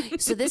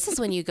 So this is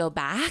when you go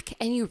back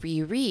and you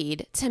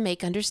reread to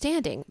make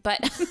understanding. But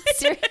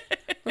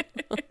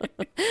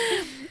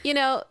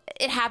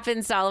it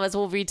happens to all of us.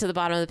 We'll read to the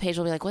bottom of the page.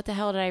 We'll be like, what the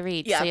hell did I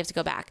read? Yeah. So you have to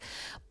go back.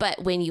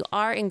 But when you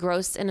are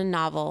engrossed in a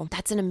novel,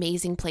 that's an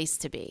amazing place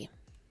to be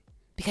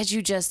because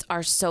you just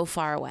are so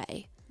far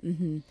away.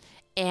 Mm-hmm.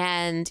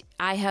 And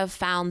I have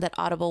found that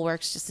Audible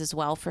works just as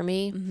well for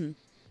me. Mm-hmm.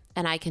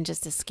 And I can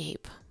just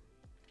escape.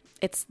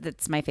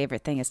 That's my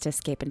favorite thing is to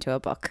escape into a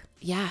book.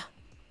 Yeah.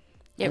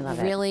 It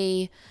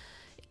really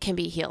can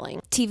be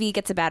healing. TV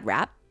gets a bad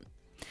rap,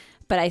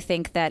 but I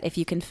think that if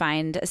you can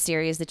find a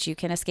series that you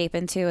can escape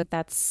into,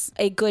 that's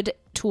a good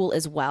tool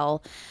as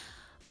well.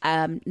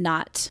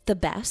 Not the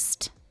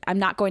best. I'm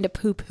not going to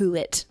poo-poo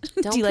it.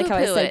 Don't Do you like how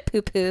I said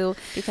poo-poo?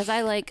 Because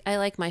I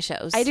like my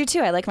shows. I do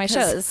too. I like my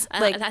shows.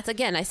 That's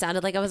again, I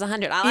sounded like I was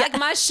 100. I like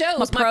my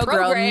shows, my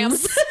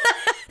programs.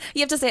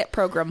 You have to say it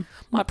program.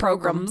 My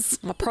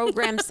programs. My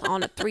programs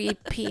on at 3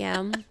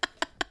 p.m.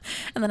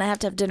 And then I have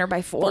to have dinner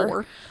by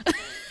 4.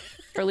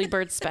 Early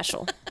bird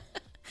special.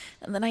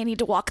 And then I need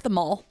to walk the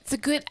mall. It's a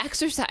good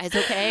exercise,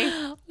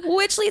 okay?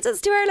 Which leads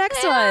us to our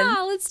next one.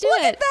 Yeah, let's do it.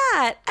 Look at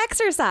that.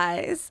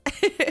 Exercise.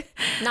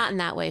 Not in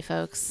that way,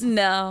 folks.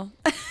 No.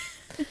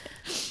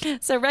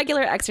 So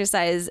regular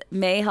exercise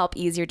may help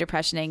ease your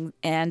depression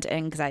and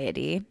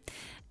anxiety.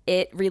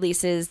 It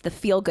releases the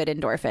feel-good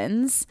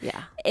endorphins.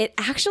 Yeah.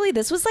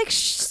 This was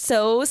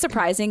so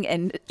surprising,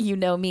 and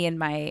me and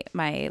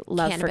my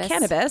love for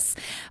cannabis,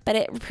 but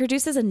it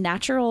produces a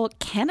natural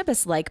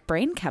cannabis-like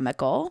brain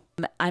chemical.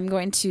 I'm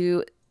going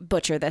to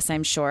butcher this,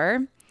 I'm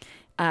sure.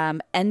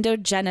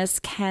 Endogenous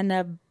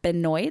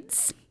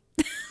cannabinoids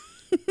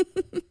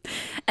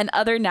and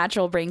other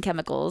natural brain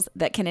chemicals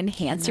that can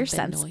enhance your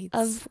sense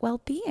of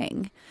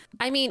well-being.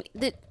 I mean,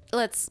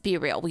 let's be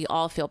real. We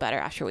all feel better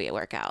after we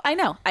work out. I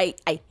know.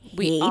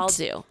 We all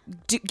do.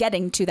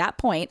 Getting to that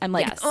point, I'm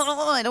like, yes.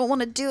 Oh, I don't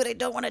want to do it. I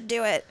don't want to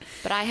do it.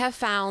 But I have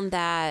found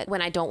that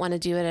when I don't want to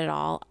do it at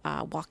all,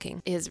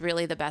 walking is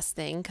really the best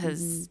thing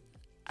because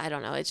I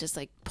don't know. It's just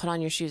like put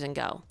on your shoes and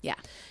go. Yeah.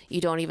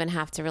 You don't even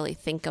have to really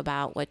think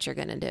about what you're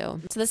going to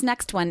do. So this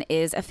next one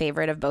is a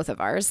favorite of both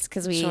of ours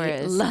because we Sure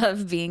is.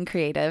 love being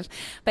creative.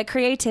 But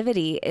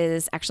creativity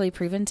is actually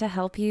proven to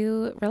help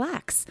you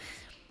relax.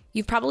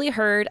 You've probably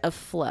heard of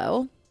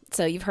flow.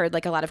 So you've heard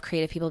like a lot of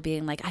creative people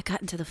being like, I got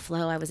into the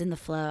flow. I was in the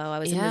flow. I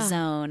was in the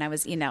zone. I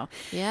was,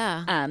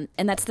 Yeah.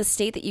 and that's the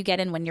state that you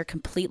get in when you're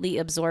completely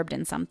absorbed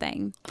in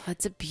something.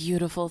 That's a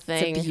beautiful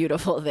thing. It's a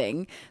beautiful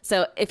thing.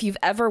 So if you've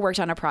ever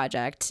worked on a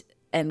project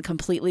and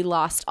completely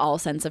lost all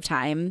sense of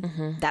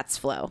time, that's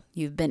flow.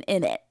 You've been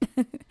in it.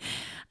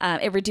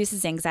 It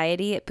reduces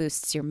anxiety. It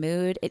boosts your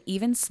mood. It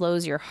even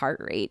slows your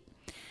heart rate.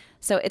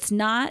 So it's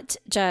not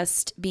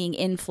just being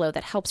in flow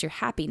that helps your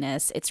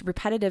happiness. It's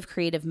repetitive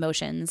creative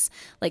motions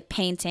like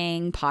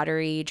painting,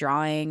 pottery,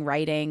 drawing,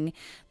 writing.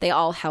 They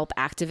all help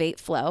activate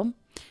flow.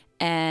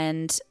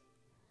 And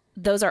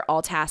those are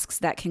all tasks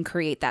that can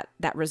create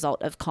that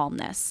result of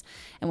calmness.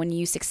 And when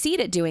you succeed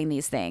at doing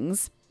these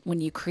things, when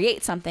you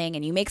create something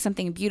and you make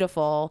something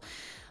beautiful,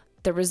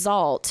 the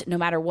result, no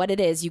matter what it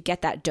is, you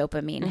get that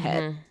dopamine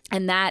hit.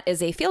 And that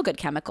is a feel-good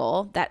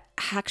chemical that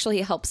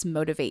actually helps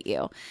motivate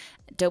you.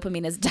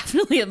 Dopamine is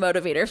definitely a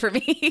motivator for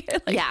me,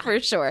 for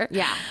sure.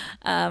 Yeah.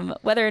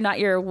 Whether or not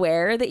you're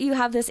aware that you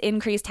have this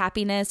increased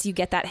happiness, you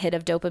get that hit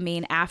of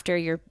dopamine after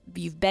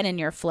you've been in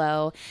your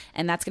flow,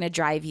 and that's going to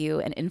drive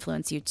you and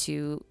influence you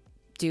to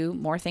do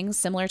more things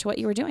similar to what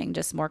you were doing,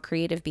 just more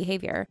creative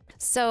behavior.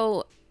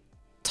 So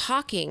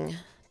talking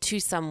to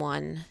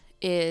someone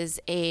is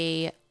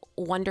a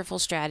wonderful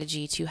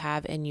strategy to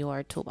have in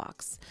your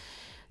toolbox.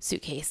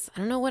 Suitcase. I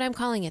don't know what I'm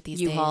calling it these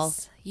U-Haul.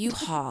 days.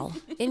 U-Haul.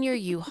 In your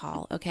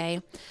U-Haul,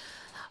 okay?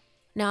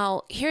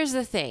 Now, here's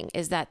the thing,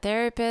 is that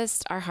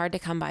therapists are hard to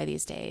come by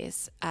these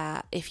days.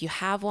 If you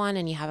have one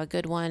and you have a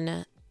good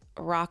one,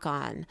 rock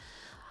on.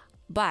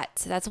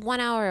 But that's 1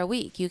 hour a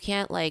week. You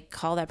can't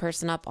call that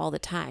person up all the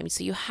time.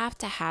 So you have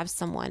to have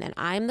someone. And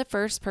I'm the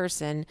first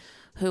person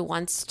who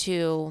wants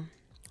to,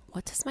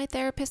 what does my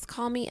therapist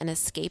call me? An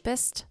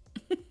escapist?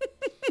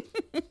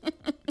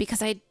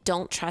 Because I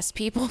don't trust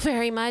people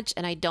very much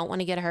and I don't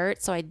want to get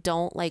hurt. So I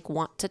don't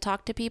want to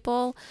talk to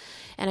people.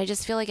 And I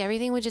just feel like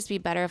everything would just be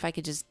better if I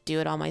could just do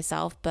it all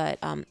myself. But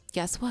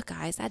guess what,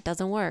 guys? That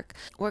doesn't work.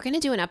 We're going to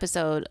do an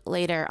episode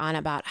later on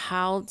about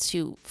how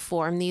to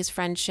form these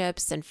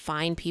friendships and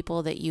find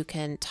people that you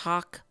can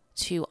talk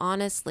to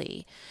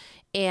honestly.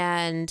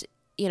 And,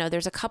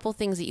 there's a couple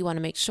things that you want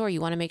to make sure.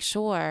 You want to make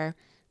sure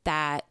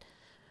that,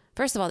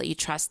 first of all, that you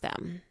trust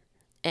them.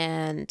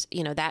 And,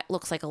 that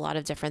looks like a lot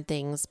of different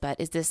things,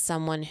 but is this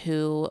someone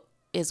who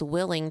is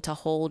willing to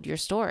hold your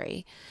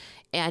story?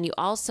 And you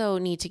also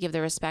need to give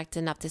the respect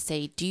enough to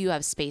say, do you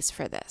have space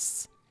for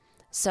this?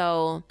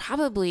 So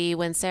probably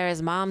when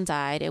Sarah's mom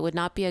died, it would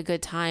not be a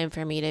good time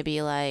for me to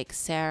be like,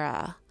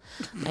 Sarah,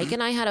 Mike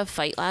and I had a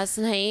fight last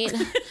night.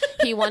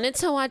 He wanted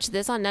to watch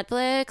this on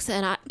Netflix.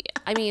 And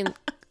I mean,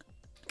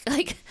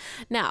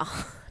 no.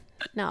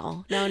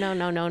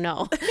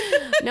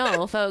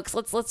 No, folks,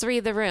 let's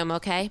read the room.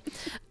 Okay.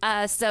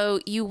 So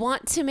you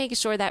want to make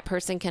sure that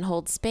person can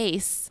hold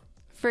space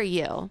for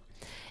you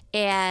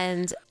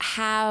and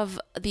have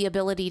the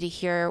ability to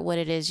hear what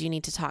it is you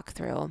need to talk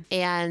through.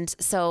 And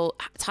so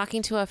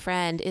talking to a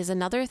friend is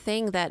another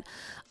thing that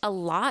a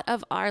lot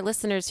of our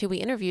listeners who we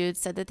interviewed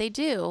said that they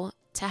do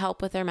to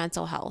help with their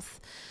mental health.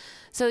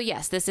 So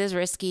yes, this is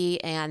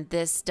risky and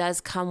this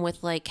does come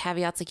with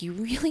caveats. You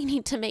really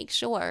need to make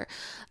sure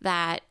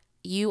that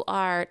you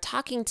are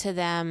talking to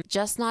them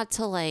just not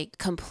to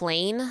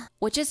complain,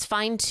 which is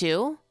fine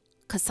too.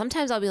 Because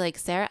sometimes I'll be like,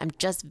 Sarah, I'm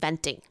just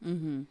venting.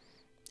 Mm-hmm.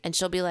 And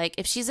she'll be like,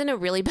 if she's in a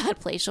really bad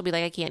place, she'll be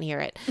like, I can't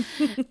hear it.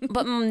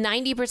 But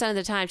 90% of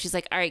the time, she's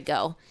like, all right,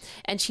 go.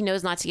 And she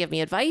knows not to give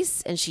me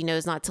advice. And she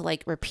knows not to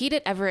repeat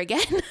it ever again.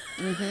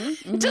 Mm-hmm,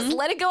 mm-hmm. Just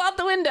let it go out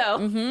the window.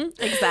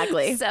 Mm-hmm,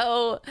 exactly.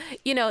 So,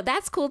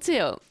 that's cool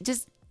too.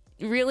 Just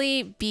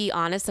really be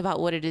honest about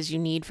what it is you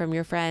need from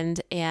your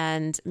friend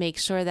and make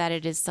sure that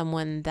it is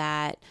someone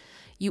that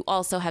you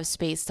also have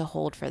space to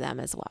hold for them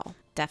as well.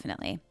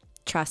 Definitely.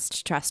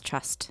 Trust.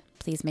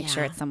 Please make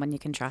sure it's someone you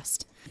can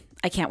trust.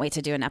 I can't wait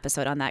to do an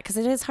episode on that because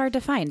it is hard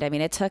to find. I mean,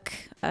 it took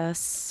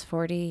us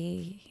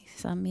 40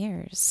 some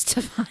years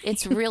to find.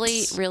 It's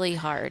really, really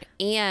hard.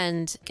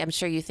 And I'm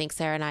sure you think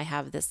Sarah and I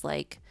have this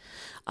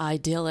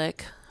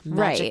idyllic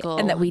magical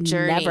and that we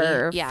journey.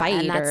 never fight,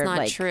 and that's or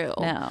not true.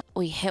 No,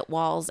 we hit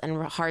walls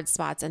and hard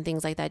spots and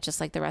things like that, just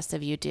like the rest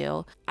of you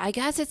do. I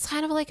guess it's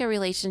kind of like a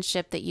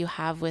relationship that you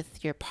have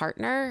with your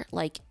partner.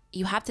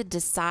 You have to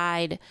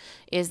decide,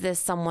 is this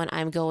someone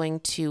I'm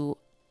going to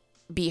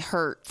be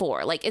hurt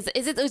for? Is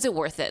it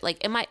worth it?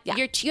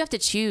 You have to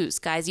choose,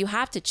 guys. You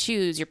have to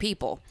choose your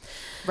people.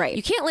 Right.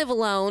 You can't live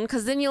alone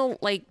because then you'll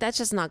that's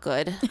just not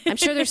good. I'm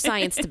sure there's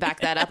science to back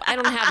that up. I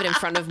don't have it in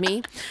front of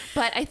me,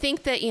 but I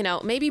think that,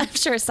 maybe I'm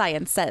sure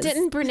science says.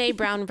 Didn't Brene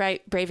Brown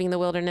write Braving the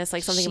Wilderness,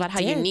 something about how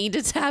you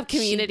needed to have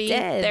community? She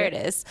did. There it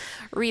is.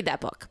 Read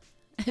that book.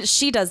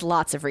 She does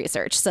lots of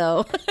research,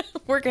 so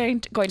we're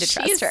going to trust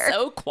her. She's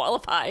so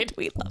qualified.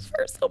 We love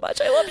her so much.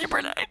 I love you,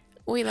 Brene.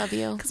 We love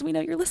you. Because we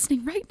know you're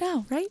listening right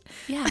now, right?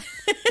 Yeah,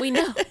 we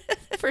know.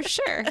 For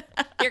sure.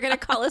 You're going to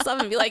call us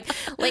up and be like,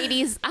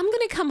 ladies, I'm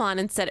going to come on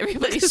and set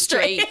everybody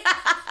straight.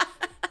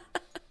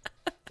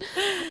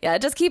 Yeah,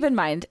 just keep in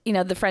mind,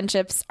 the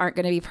friendships aren't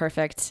going to be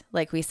perfect,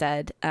 like we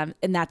said, and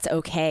that's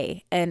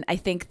okay. And I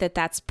think that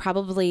that's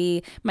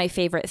probably my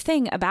favorite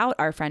thing about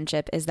our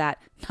friendship is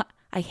that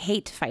I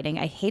hate fighting.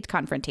 I hate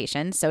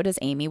confrontation. So does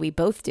Amy. We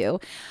both do.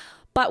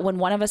 But when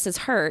one of us is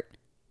hurt,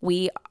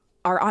 we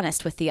are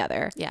honest with the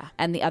other. Yeah.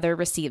 And the other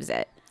receives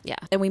it. Yeah.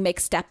 And we make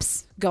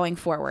steps going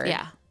forward.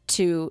 Yeah.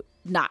 To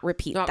not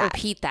repeat that.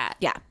 Repeat that.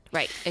 Yeah.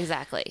 Right.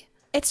 Exactly.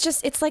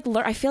 It's like,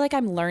 I feel like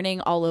I'm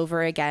learning all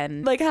over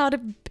again, like how to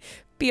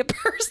be a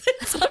person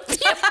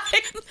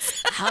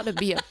sometimes. How to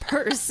be a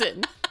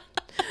person.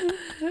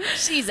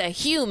 She's a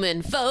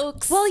human,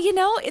 folks. Well,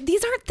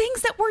 these aren't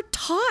things that we're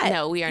taught.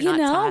 No, we are not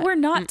taught. We're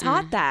not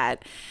taught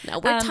that. No,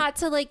 we're taught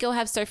to like go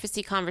have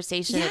surfacey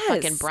conversation at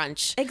fucking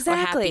brunch.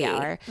 Exactly. Or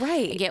happy hour.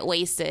 Right. And get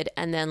wasted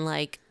and then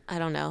like, I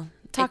don't know.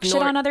 Talk shit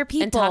on other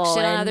people. And talk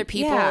shit on and, other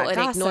people yeah,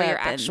 and ignore your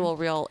gossip actual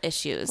real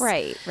issues.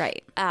 Right.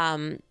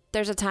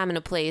 There's a time and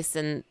a place,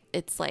 and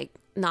it's like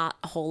not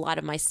a whole lot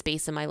of my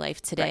space in my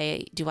life today.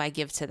 Right. Do I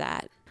give to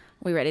that?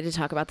 We ready to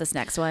talk about this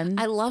next one?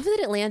 I love that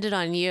it landed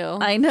on you.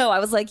 I know. I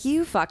was like,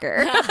 you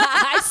fucker.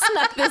 I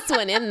snuck this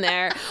one in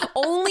there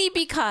only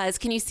because,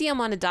 can you see I'm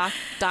on a docuseries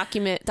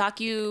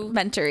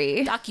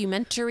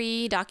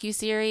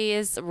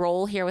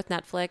roll here with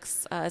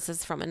Netflix. This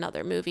is from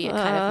another movie. It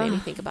kind of made me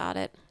think about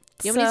it.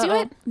 You want me to do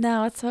it?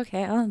 No, it's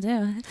okay. I'll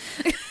do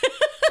it.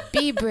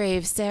 Be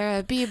brave,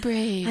 Sarah. Be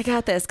brave. I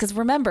got this. Because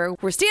remember,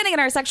 we're standing in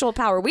our sexual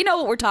power. We know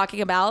what we're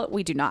talking about.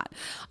 We do not.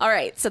 All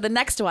right. So the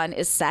next one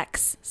is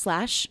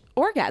sex/orgasm.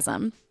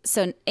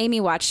 So Amy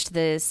watched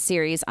the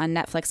series on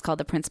Netflix called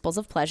The Principles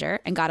of Pleasure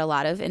and got a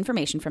lot of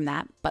information from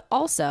that, but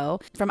also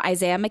from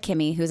Isaiah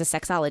McKimmey, who's a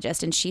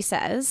sexologist. And she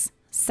says,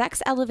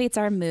 sex elevates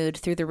our mood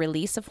through the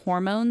release of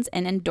hormones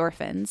and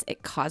endorphins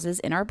it causes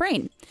in our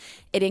brain.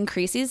 It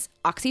increases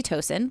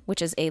oxytocin, which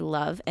is a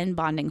love and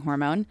bonding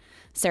hormone,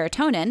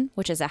 serotonin,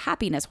 which is a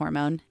happiness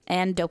hormone,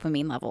 and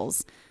dopamine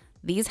levels.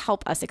 These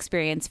help us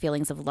experience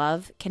feelings of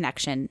love,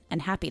 connection,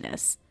 and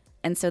happiness.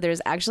 And so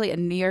there's actually a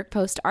New York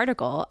Post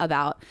article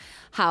about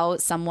how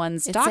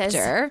someone's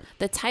doctor...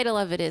 the title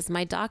of it is,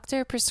 "My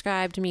doctor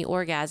prescribed me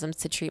orgasms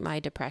to treat my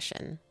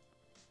depression."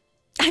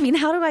 I mean,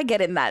 how do I get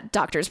in that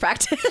doctor's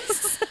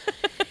practice?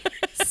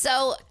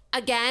 So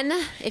again,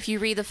 if you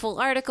read the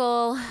full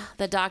article,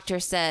 the doctor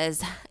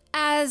says,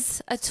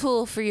 as a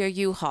tool for your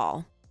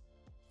U-Haul,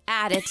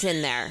 add it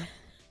in there.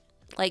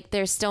 Like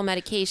there's still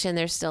medication,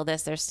 there's still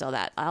this, there's still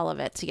that, all of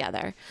it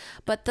together.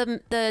 But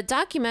the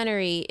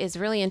documentary is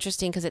really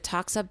interesting because it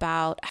talks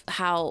about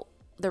how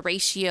the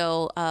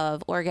ratio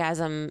of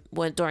orgasm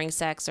during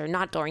sex, or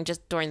not during,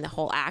 just during the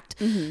whole act,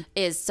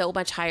 is so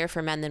much higher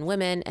for men than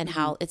women, and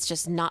how it's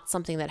just not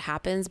something that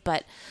happens,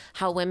 but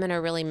how women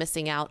are really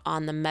missing out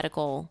on the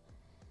medical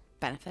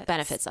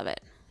benefits of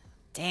it.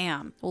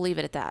 Damn. We'll leave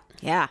it at that.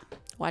 Yeah.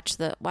 Watch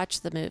the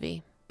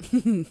movie.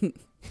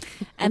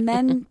 And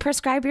then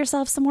prescribe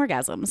yourself some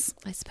orgasms,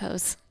 I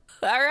suppose.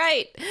 All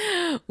right.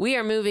 We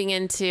are moving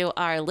into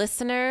our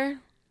listener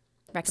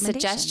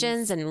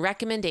suggestions and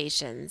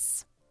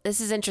recommendations. This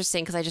is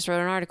interesting because I just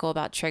wrote an article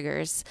about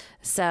triggers.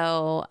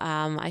 So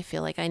I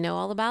feel like I know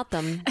all about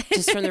them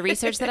just from the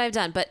research that I've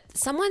done. But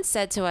someone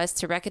said to us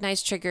to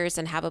recognize triggers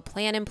and have a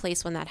plan in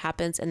place when that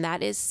happens. And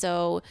that is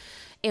so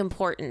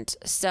important.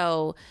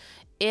 So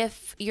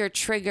if your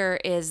trigger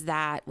is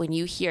that when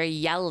you hear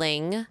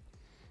yelling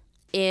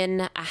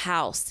in a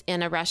house,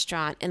 in a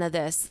restaurant, in a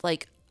this,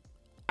 like,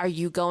 are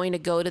you going to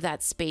go to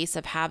that space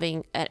of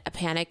having a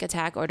panic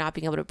attack or not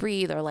being able to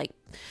breathe or like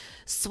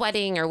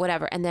sweating or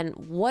whatever? And then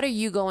what are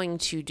you going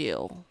to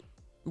do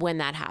when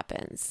that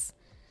happens?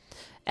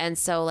 And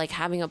so like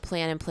having a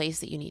plan in place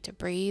that you need to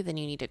breathe and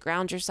you need to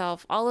ground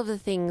yourself, all of the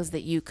things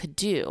that you could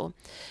do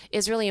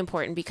is really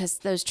important because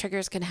those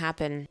triggers can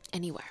happen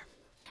anywhere.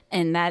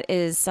 And that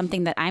is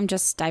something that I've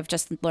just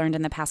learned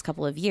in the past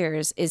couple of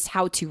years is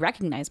how to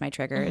recognize my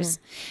triggers.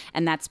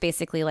 And that's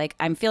basically like,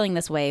 I'm feeling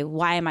this way.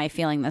 Why am I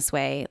feeling this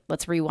way?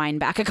 Let's rewind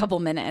back a couple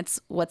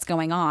minutes. What's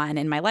going on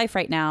in my life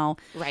right now?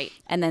 Right.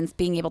 And then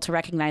being able to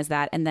recognize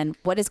that. And then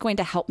what is going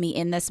to help me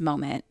in this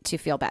moment to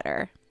feel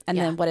better? And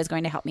then what is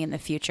going to help me in the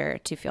future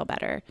to feel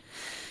better?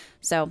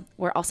 So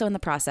we're also in the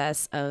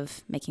process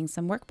of making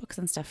some workbooks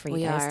and stuff for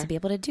you guys to be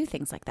able to do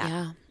things like that.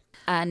 Yeah.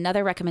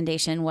 Another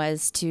recommendation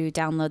was to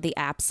download the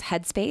apps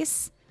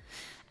Headspace.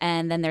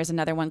 And then there's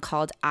another one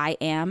called I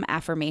Am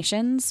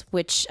Affirmations,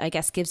 which I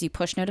guess gives you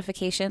push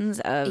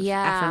notifications of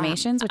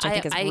affirmations, which I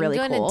think is really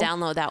cool. I'm going to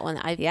download that one.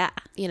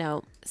 You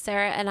know,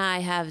 Sarah and I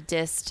have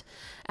dissed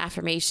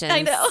affirmations.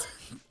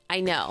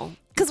 I know.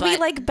 Because we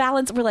like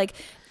balance. We're like,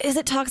 is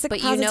it toxic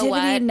positivity? You know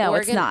what? No,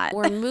 it's not.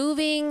 We're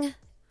moving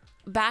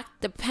back.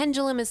 The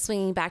pendulum is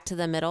swinging back to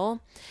the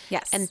middle.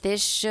 Yes. And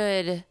this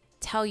should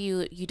tell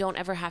you don't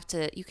ever have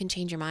to, you can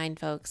change your mind,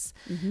 folks.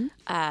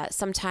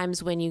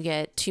 Sometimes when you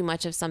get too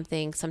much of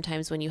something,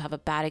 sometimes when you have a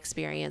bad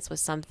experience with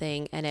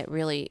something and it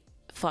really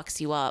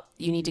fucks you up,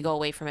 you need to go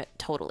away from it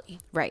totally.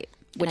 Right.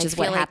 Which is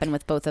what happened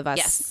with both of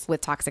us with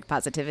toxic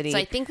positivity. So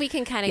I think we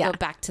can kind of go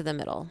back to the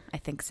middle. I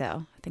think so.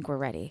 I think we're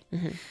ready.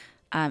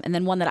 And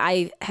then one that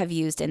I have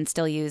used and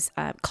still use,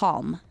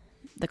 Calm,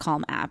 the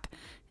Calm app.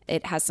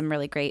 It has some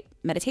really great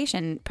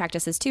meditation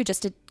practices too,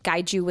 just to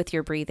guide you with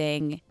your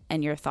breathing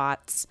and your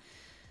thoughts.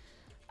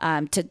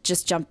 To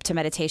just jump to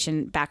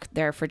meditation back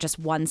there for just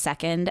 1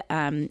 second.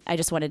 I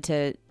just wanted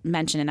to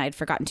mention, and I'd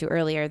forgotten to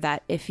earlier,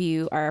 that if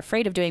you are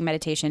afraid of doing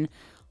meditation,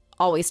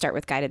 always start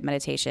with guided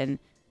meditation.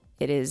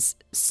 It is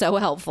so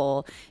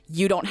helpful.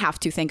 You don't have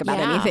to think about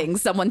anything.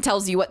 Someone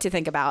tells you what to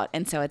think about.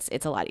 And so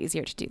it's a lot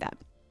easier to do that.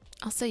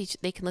 Also,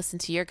 they can listen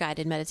to your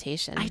guided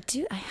meditation. I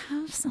do. I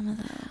have some of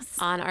those.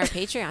 On our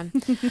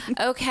Patreon.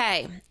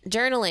 Okay.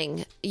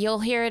 Journaling. You'll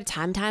hear it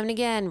time and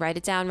again. Write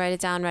it down, write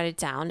it down, write it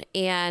down.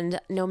 And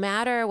no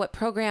matter what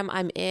program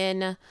I'm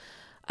in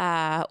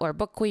or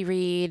book we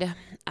read,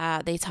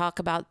 they talk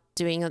about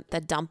doing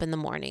the dump in the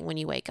morning when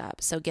you wake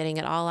up. So getting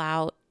it all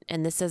out.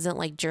 And this isn't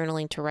like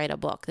journaling to write a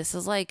book. This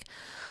is like,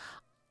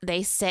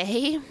 they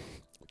say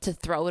to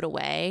throw it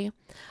away.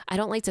 I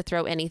don't like to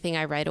throw anything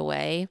I write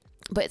away.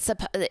 But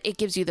it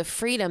gives you the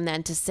freedom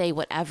then to say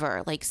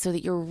whatever, like, so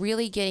that you're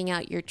really getting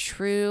out your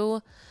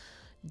true,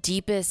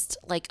 deepest,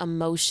 like,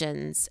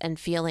 emotions and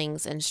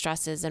feelings and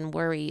stresses and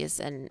worries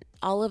and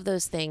all of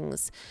those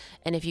things.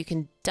 And if you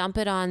can dump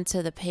it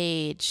onto the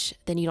page,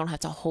 then you don't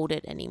have to hold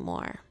it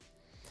anymore.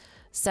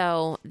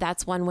 So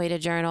that's one way to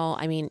journal.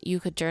 I mean,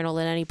 you could journal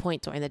at any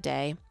point during the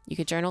day. You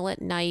could journal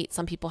at night.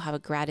 Some people have a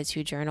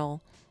gratitude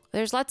journal.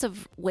 There's lots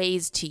of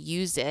ways to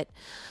use it.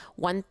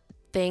 One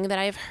thing that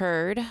I've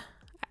heard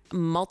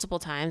multiple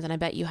times, and I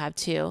bet you have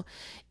too,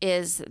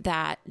 is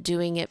that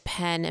doing it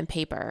pen and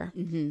paper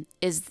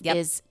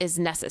is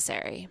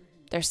necessary.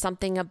 There's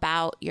something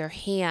about your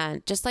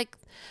hand, just like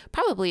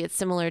probably it's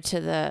similar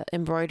to the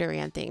embroidery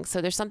and things.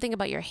 So there's something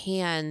about your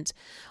hand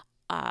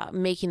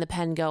making the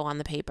pen go on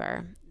the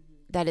paper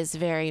that is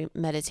very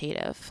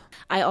meditative.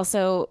 I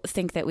also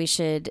think that we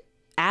should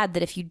add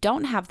that if you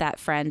don't have that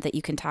friend that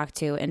you can talk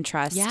to and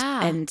trust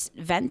and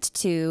vent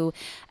to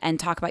and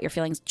talk about your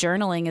feelings,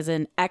 journaling is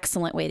an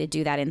excellent way to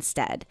do that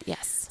instead.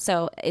 Yes.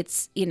 So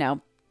it's,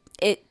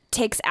 it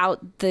takes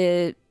out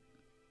the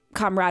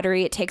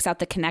camaraderie, it takes out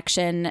the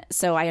connection.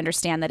 So I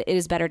understand that it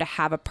is better to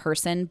have a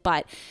person,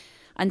 but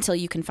until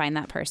you can find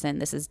that person,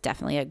 this is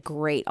definitely a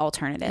great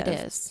alternative.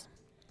 It is.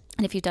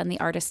 And if you've done the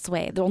artist's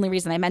way, the only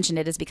reason I mentioned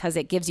it is because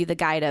it gives you the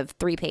guide of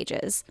 3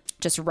 pages.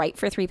 Just write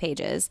for 3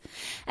 pages.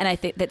 And I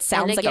think that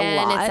sounds like a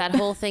lot. It's that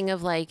whole thing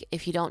of like,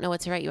 if you don't know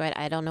what to write, you write,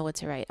 I don't know what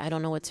to write. I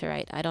don't know what to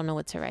write. I don't know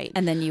what to write.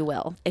 And then you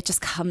will. It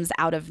just comes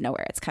out of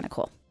nowhere. It's kind of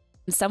cool.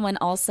 Someone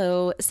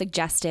also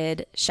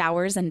suggested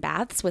showers and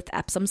baths with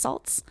Epsom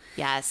salts.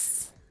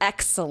 Yes.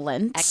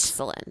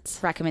 Excellent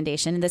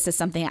recommendation. This is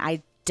something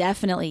I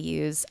definitely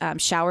use.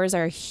 Showers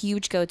are a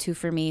huge go-to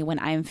for me when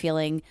I'm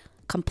feeling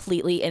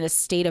completely in a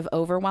state of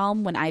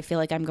overwhelm. When I feel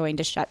like I'm going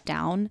to shut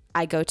down,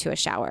 I go to a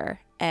shower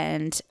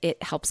and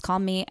it helps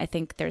calm me. I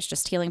think there's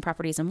just healing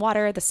properties in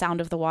water, the sound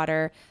of the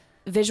water.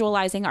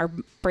 Visualizing, our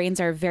brains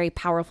are very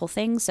powerful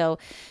things. So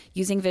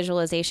using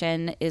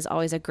visualization is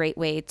always a great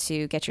way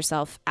to get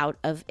yourself out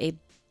of a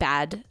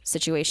bad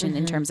situation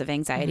in terms of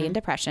anxiety and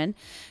depression.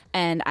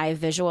 And I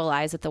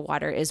visualize that the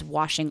water is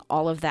washing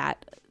all of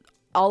that,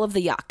 all of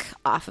the yuck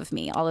off of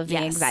me, all of the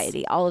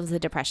anxiety, all of the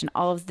depression,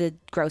 all of the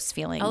gross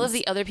feelings. All of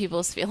the other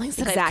people's feelings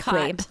that I've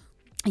caught.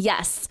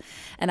 Yes.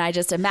 And I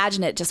just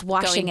imagine it just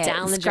washing going it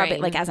down and the scrubbing.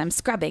 drain. Like as I'm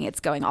scrubbing, it's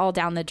going all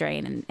down the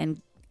drain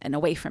and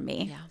away from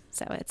me. Yeah.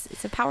 So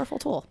it's a powerful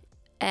tool.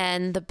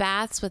 And the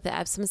baths with the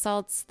Epsom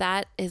salts,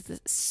 that is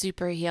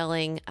super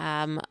healing.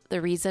 The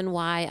reason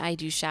why I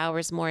do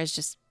showers more is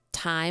just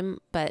time.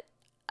 But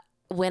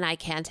when I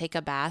can take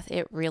a bath,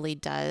 it really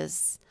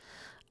does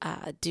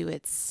do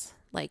its...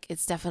 Like,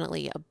 it's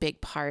definitely a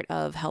big part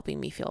of helping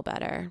me feel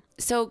better.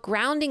 So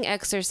grounding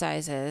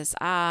exercises,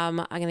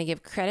 I'm going to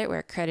give credit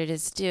where credit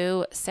is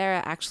due.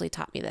 Sarah actually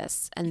taught me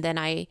this. And then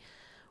I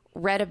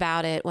read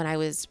about it when I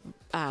was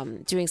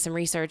doing some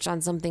research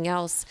on something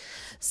else.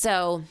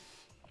 So,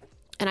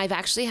 and I've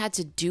actually had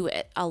to do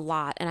it a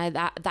lot. And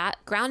that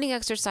grounding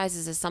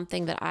exercises is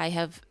something that I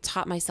have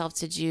taught myself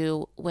to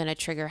do when a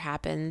trigger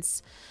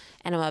happens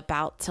and I'm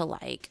about to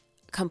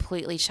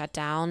completely shut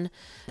down.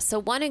 So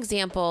one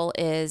example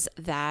is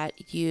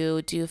that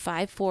you do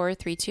 5, 4,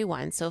 3, 2,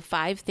 1. So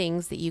 5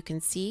 things that you can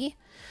see,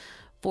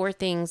 4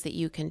 things that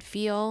you can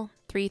feel,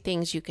 3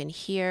 things you can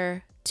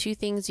hear, 2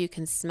 things you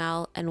can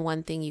smell, and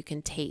 1 thing you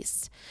can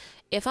taste.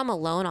 If I'm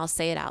alone, I'll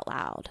say it out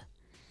loud.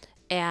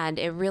 And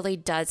it really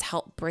does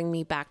help bring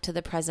me back to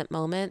the present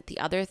moment. The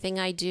other thing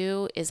I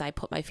do is I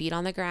put my feet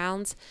on the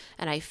ground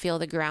and I feel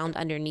the ground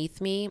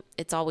underneath me.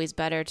 It's always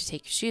better to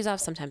take your shoes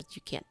off. Sometimes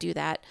you can't do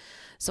that.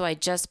 So I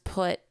just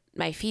put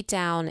my feet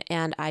down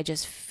and I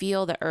just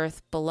feel the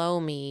earth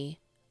below me,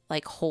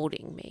 like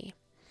holding me.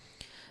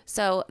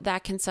 So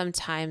that can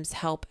sometimes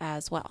help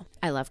as well.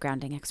 I love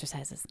grounding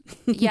exercises.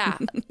 Yeah.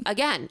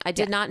 Again, I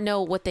did not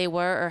know what they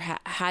were or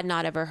had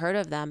not ever heard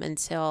of them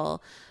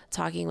until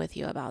talking with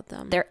you about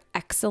them. They're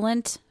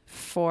excellent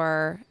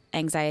for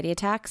anxiety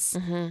attacks.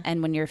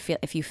 And when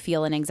if you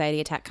feel an anxiety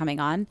attack coming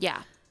on,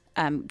 Yeah.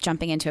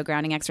 Jumping into a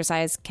grounding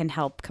exercise can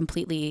help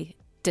completely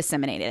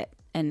disseminate it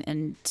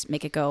and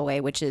make it go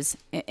away, which is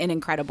an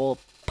incredible,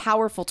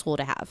 powerful tool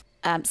to have.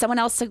 Someone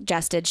else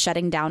suggested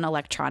shutting down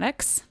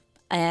electronics.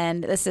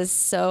 And this is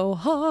so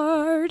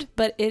hard,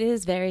 but it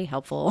is very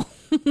helpful.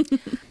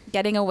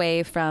 Getting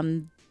away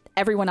from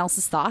everyone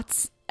else's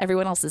thoughts,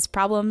 everyone else's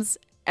problems,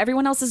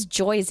 everyone else's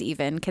joys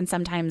even can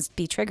sometimes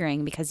be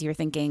triggering because you're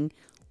thinking,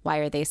 why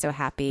are they so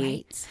happy?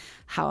 Right.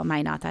 How am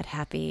I not that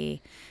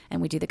happy?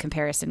 And we do the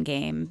comparison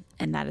game,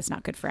 and that is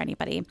not good for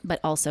anybody.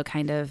 But also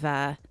kind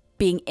of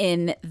being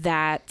in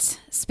that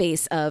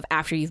space of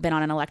after you've been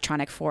on an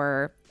electronic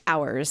for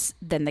hours,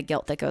 then the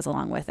guilt that goes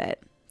along with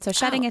it. So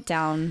shutting it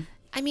down.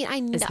 I mean,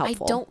 I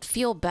helpful. don't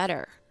feel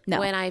better No.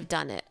 when I've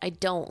done it. I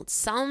don't.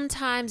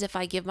 Sometimes if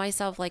I give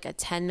myself like a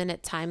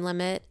 10-minute time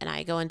limit and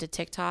I go into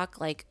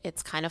TikTok, like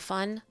it's kind of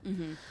fun.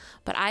 Mm-hmm.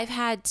 But I've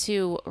had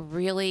to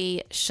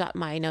really shut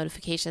my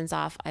notifications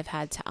off. I've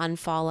had to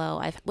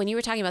unfollow. When you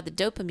were talking about the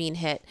dopamine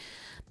hit,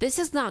 this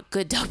is not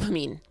good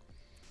dopamine.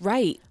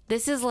 Right.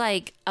 This is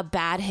like a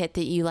bad hit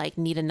that you like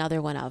need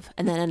another one of,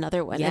 and then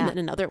another one, Yeah. and then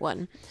another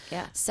one.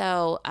 Yeah.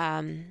 So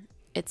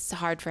it's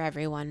hard for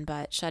everyone,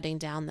 but shutting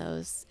down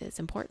those is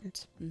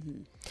important.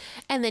 Mm-hmm.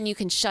 And then you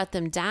can shut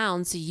them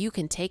down so you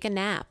can take a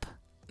nap.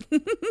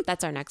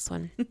 That's our next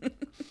one.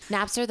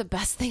 Naps are the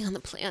best thing on the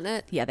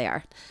planet. Yeah, they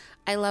are.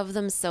 I love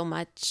them so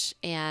much,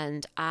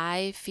 and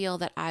I feel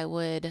that I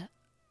would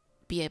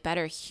be a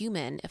better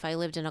human if I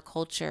lived in a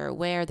culture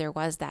where there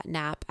was that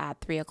nap at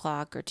 3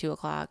 o'clock or 2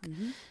 o'clock.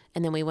 Mm-hmm.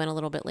 And then we went a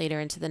little bit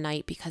later into the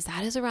night, because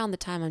that is around the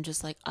time I'm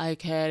just like, I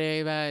can't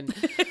even.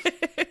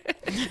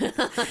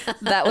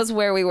 That was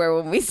where we were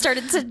when we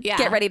started to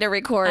get ready to I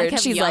record.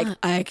 kept She's yelling. like,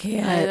 I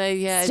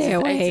can't stay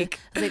awake.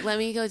 I was like, let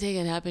me go take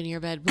a nap in your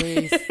bed,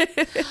 please.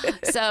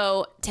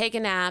 So take a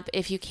nap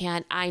if you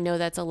can. I know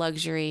that's a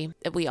luxury.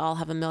 We all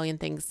have a million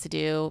things to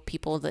do,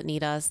 people that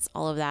need us,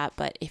 all of that.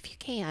 But if you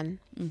can,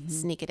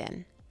 sneak it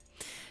in.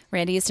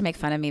 Randy used to make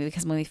fun of me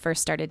because when we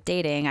first started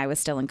dating, I was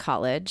still in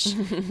college.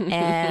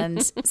 And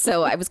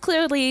so I was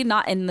clearly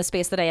not in the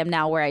space that I am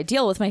now where I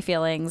deal with my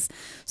feelings.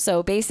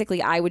 So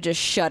basically I would just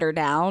shut her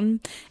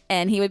down,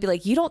 and he would be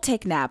like, you don't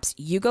take naps,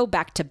 you go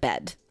back to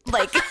bed.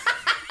 Like,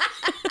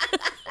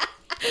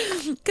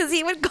 because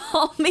he would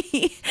call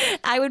me.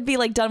 I would be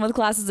like done with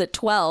classes at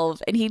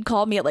 12, and he'd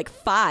call me at like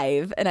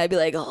 5, and I'd be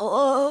like,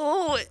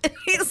 hello. And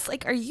he's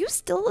like, are you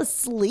still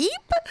asleep?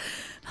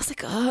 I was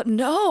like, oh,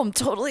 no, I'm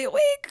totally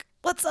awake.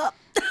 What's up?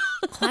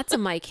 That's a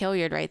Mike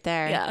Hilliard right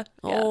there. Yeah.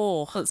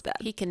 Oh, that was bad.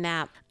 He can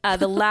nap.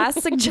 The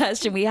last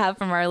suggestion we have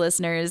from our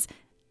listeners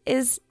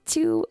is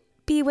to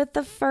be with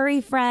the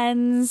furry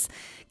friends.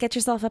 Get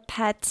yourself a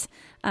pet.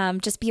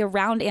 Just be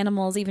around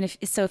animals, even if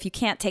you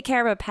can't take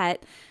care of a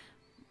pet,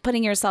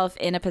 putting yourself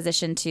in a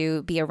position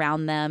to be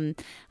around them.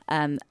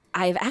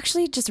 I've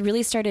actually just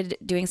really started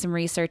doing some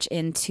research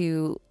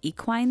into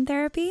equine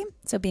therapy,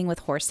 so being with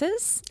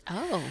horses.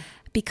 Oh.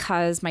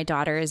 Because my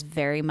daughter is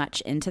very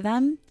much into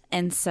them.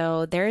 And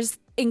so there's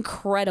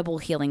incredible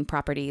healing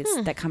properties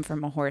that come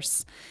from a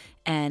horse.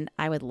 And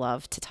I would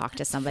love to talk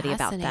to somebody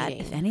about that.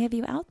 Fascinating. If any of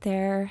you out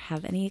there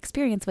have any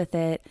experience with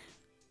it,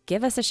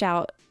 give us a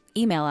shout,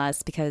 email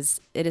us, because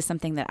it is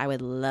something that I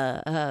would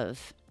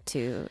love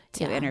to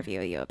interview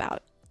you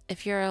about.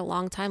 If you're a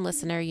longtime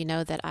listener, you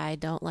know that I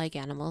don't like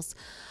animals.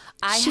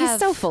 She's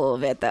so full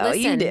of it, though.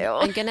 Listen, You do.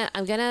 I'm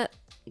gonna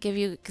give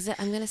you, because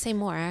I'm gonna say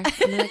more. I'm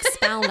gonna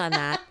expound on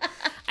that.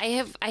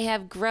 I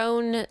have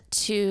grown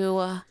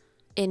to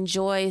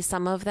enjoy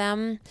some of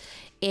them,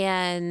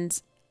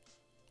 and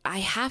I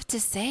have to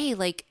say,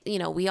 like, you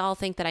know, we all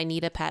think that I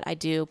need a pet. I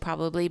do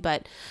probably,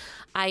 but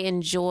I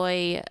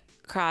enjoy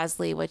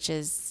Crosley, which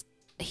is,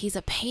 he's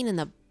a pain in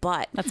the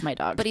butt. That's my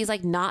dog. But he's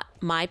like not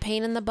my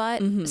pain in the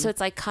butt. So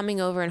it's like coming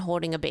over and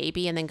holding a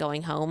baby and then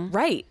going home.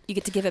 Right. You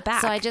get to give it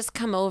back. So I just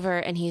come over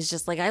and he's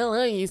just like, I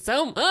love you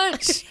so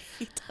much.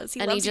 He does.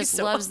 And he just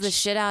loves the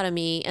shit out of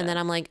me. And then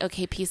I'm like,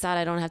 okay, peace out.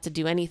 I don't have to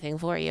do anything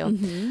for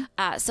you.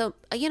 So,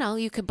 you know,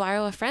 you could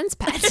borrow a friend's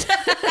pet.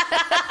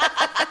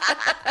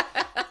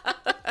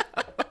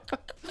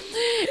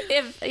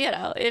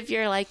 if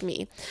you're like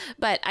me.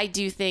 But I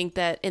do think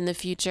that in the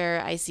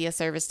future, I see a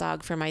service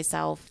dog for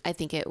myself. I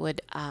think it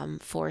would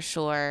for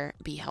sure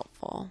be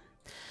helpful.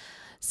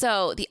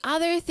 So the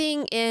other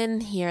thing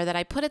in here that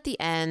I put at the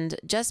end,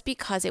 just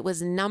because it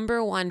was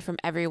number one from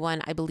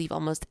everyone, I believe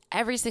almost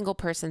every single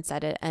person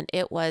said it, and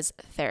it was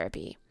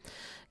therapy.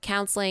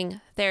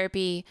 Counseling,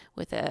 therapy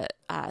with a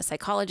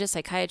psychologist,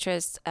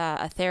 psychiatrist,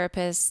 a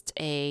therapist,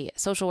 a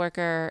social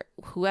worker,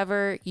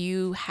 whoever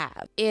you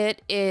have.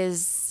 It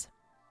is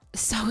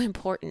so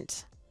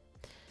important.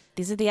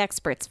 These are the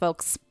experts,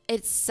 folks.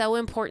 It's so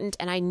important,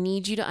 and I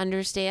need you to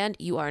understand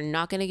you are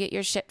not going to get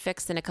your shit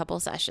fixed in a couple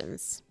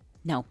sessions.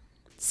 No.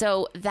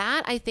 So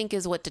that, I think,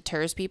 is what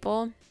deters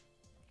people,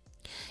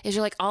 is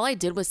you're like, all I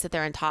did was sit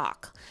there and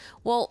talk.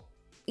 Well,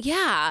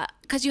 yeah,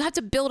 because you have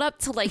to build up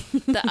to like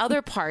the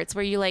other parts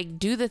where you like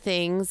do the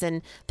things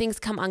and things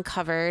come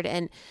uncovered,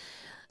 and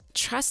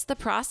trust the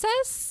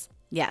process.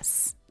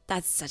 Yes.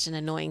 That's such an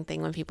annoying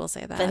thing when people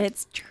say that. But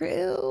it's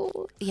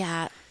true.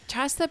 Yeah.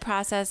 Trust the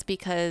process,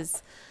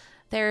 because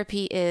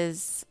therapy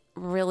is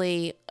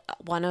really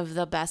one of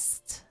the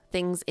best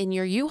things in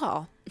your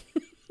U-Haul.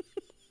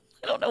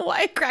 I don't know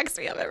why it cracks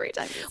me up every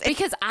time you say it.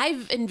 Because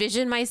I've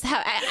envisioned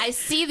myself, I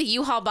see the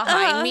U-Haul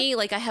behind me,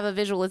 like I have a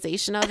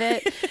visualization of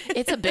it.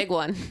 It's a big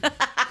one.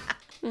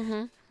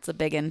 It's a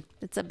big one.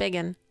 It's a big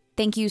one.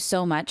 Thank you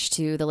so much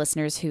to the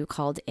listeners who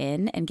called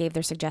in and gave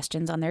their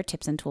suggestions on their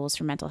tips and tools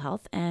for mental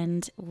health.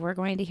 And we're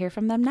going to hear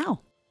from them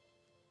now.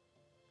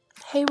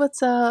 Hey,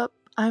 what's up?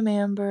 I'm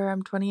Amber.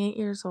 I'm 28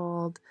 years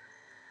old.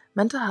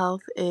 Mental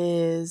health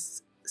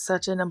is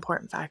such an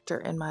important factor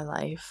in my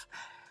life.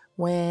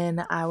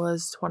 When I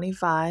was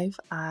 25,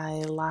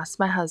 I lost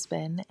my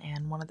husband,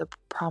 and one of the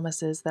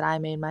promises that I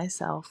made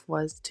myself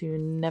was to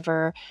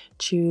never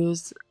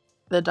choose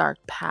the dark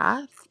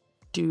path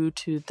due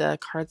to the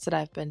cards that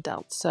I've been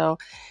dealt. So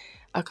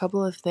a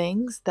couple of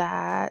things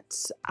that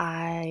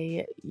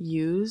I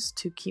use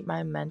to keep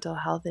my mental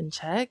health in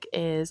check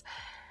is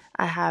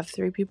I have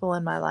 3 people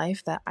in my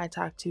life that I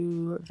talk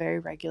to very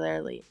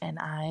regularly, and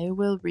I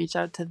will reach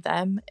out to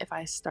them if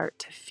I start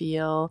to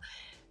feel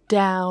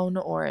down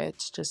or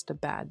it's just a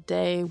bad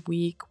day,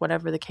 week,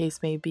 whatever the case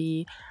may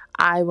be.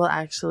 I will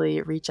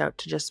actually reach out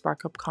to just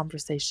spark up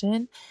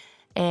conversation.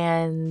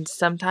 And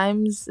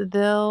sometimes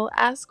they'll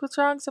ask what's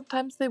wrong,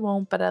 sometimes they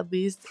won't, but at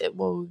least it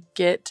will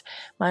get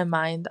my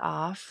mind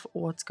off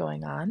what's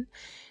going on.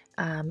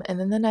 And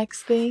then the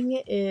next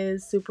thing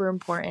is super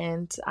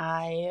important.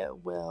 I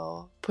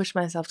will push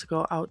myself to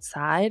go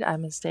outside.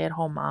 I'm a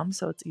stay-at-home mom,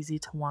 so it's easy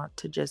to want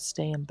to just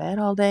stay in bed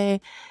all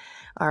day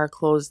or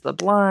close the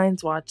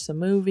blinds, watch some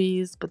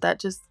movies, but that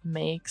just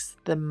makes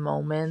the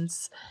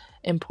moments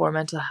in poor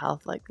mental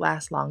health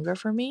last longer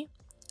for me.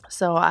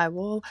 So I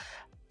will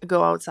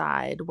go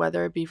outside,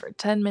 whether it be for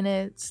 10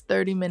 minutes,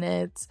 30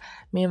 minutes.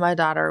 Me and my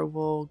daughter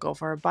will go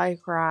for a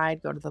bike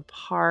ride, go to the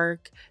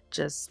park,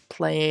 just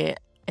play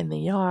in the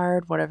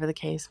yard, whatever the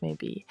case may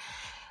be.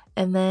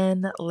 And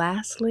then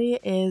lastly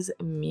is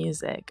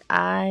music.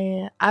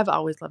 I've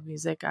always loved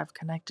music. I've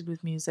connected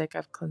with music.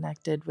 I've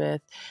connected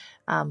with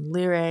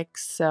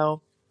lyrics.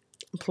 So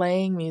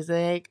playing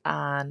music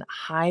on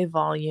high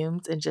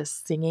volumes and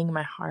just singing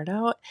my heart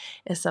out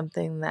is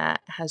something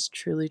that has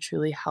truly,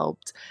 truly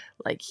helped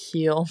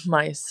heal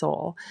my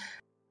soul.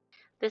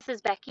 This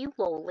is Becky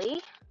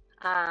Lowley.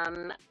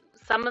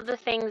 Some of the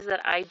things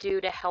that I do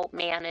to help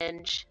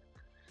manage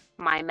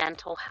my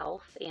mental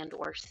health and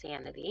or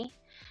sanity.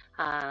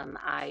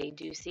 I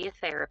do see a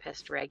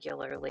therapist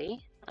regularly.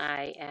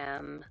 I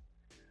am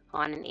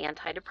on an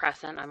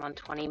antidepressant. I'm on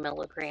 20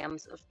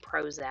 milligrams of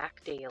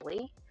Prozac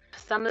daily.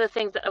 Some of the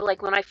things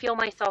that, when I feel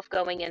myself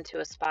going into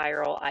a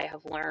spiral, I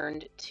have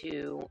learned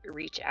to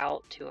reach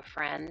out to a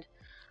friend,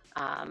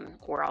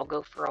 or I'll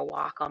go for a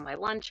walk on my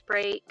lunch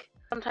break.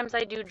 Sometimes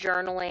I do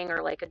journaling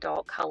or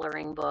adult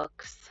coloring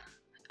books.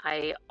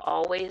 I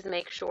always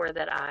make sure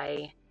that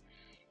I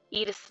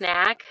eat a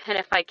snack, and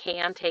if I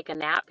can, take a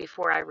nap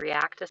before I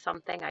react to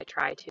something. I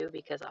try to,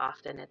 because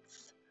often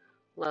it's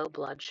low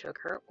blood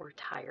sugar or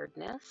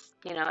tiredness,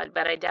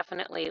 but I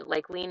definitely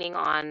leaning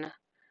on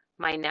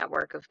my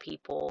network of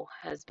people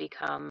has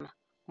become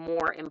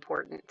more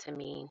important to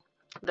me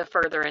the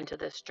further into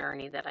this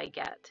journey that I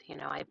get.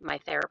 My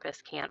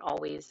therapist can't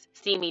always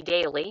see me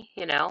daily,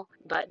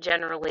 but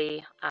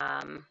generally,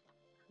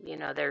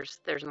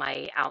 there's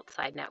my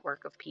outside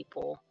network of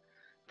people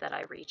that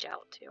I reach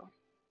out to.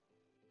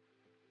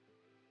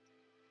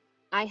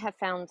 I have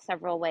found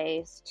several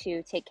ways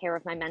to take care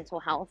of my mental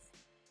health.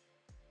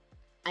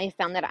 I have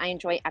found that I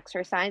enjoy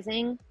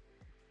exercising.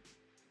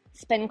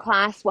 Spin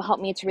class will help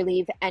me to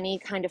relieve any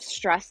kind of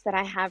stress that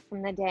I have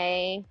from the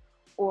day,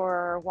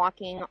 or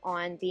walking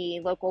on the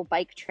local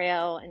bike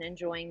trail and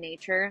enjoying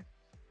nature.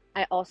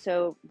 I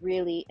also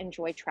really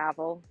enjoy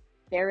travel.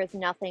 There is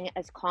nothing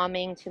as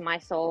calming to my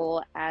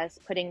soul as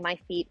putting my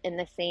feet in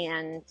the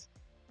sand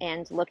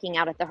and looking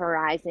out at the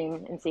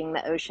horizon and seeing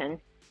the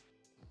ocean.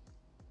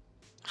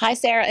 Hi,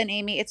 Sarah and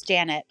Amy. It's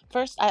Janet.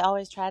 First, I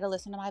always try to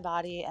listen to my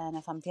body, and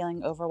if I'm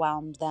feeling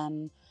overwhelmed,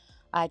 then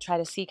I try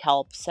to seek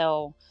help.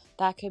 So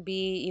that could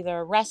be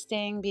either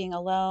resting, being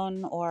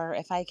alone, or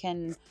if I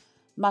can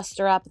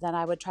muster up, then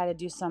I would try to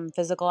do some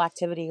physical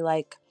activity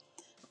like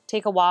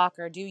take a walk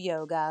or do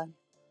yoga.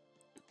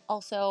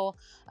 Also,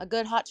 a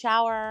good hot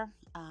shower,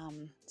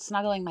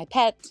 snuggling my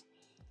pet,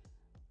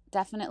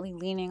 definitely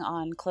leaning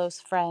on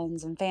close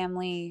friends and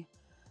family.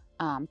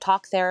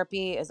 Talk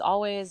therapy is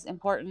always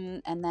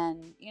important, and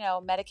then,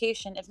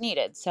 medication if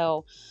needed.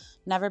 So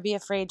never be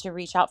afraid to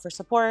reach out for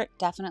support.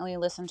 Definitely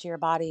listen to your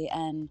body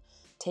and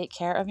take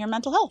care of your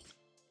mental health.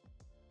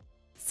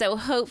 So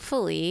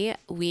hopefully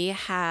we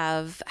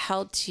have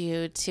helped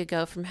you to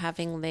go from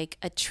having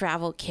a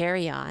travel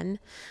carry-on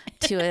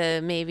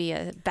to maybe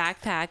a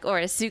backpack or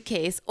a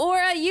suitcase or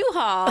a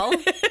U-Haul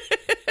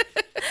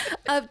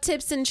of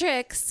tips and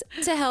tricks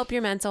to help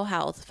your mental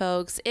health,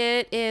 folks.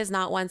 It is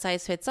not one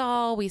size fits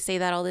all. We say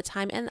that all the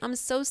time, and I'm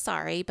so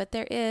sorry, but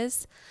there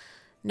is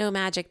no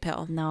magic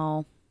pill.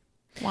 No.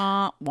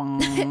 Wah, wah.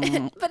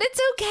 But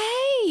it's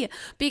okay,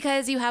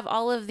 because you have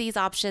all of these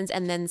options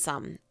and then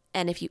some.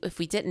 And if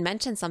we didn't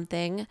mention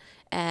something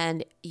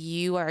and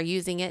you are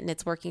using it and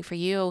it's working for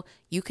you,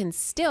 you can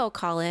still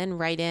call in,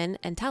 write in,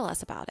 and tell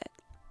us about it.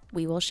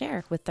 We will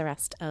share with the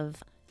rest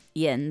of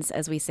yins,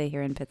 as we say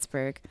here in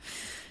Pittsburgh.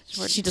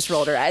 She just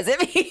rolled her eyes at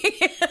me.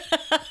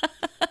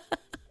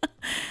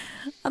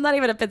 I'm not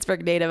even a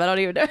Pittsburgh native. I don't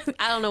even know.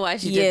 I don't know why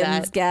she did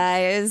Yins, that,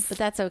 guys. but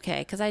that's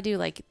okay because I do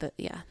like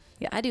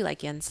I do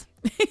like yins.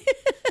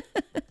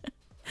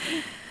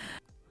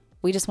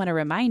 We just want to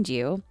remind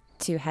you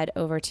to head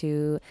over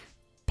to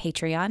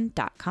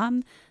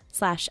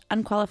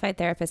patreon.com/Unqualified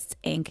Therapists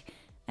Inc.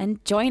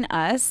 and join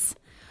us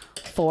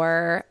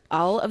for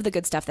all of the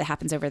good stuff that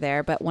happens over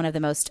there. But one of the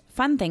most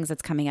fun things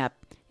that's coming up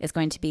is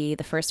going to be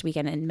the first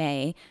weekend in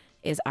May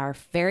is our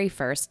very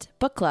first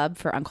book club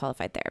for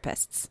unqualified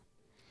therapists.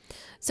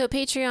 So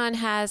Patreon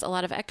has a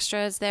lot of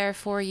extras there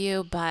for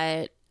you,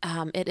 but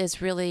it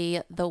is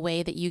really the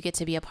way that you get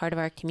to be a part of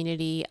our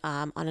community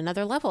on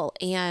another level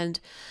and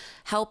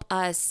help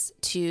us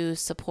to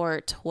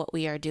support what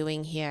we are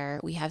doing here.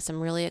 We have some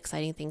really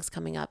exciting things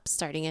coming up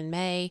starting in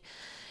May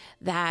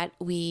that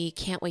we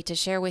can't wait to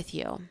share with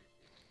you.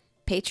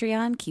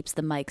 Patreon keeps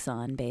the mics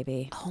on,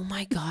 baby. Oh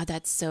my God,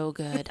 that's so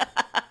good.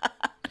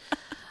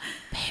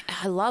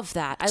 I love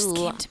that. Just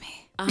came to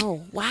me.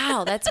 Oh,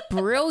 wow. That's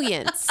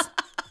brilliant.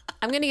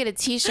 I'm going to get a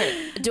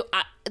t-shirt.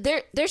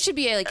 There should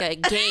be like a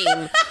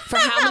game for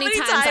how many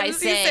times I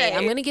say.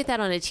 I'm going to get that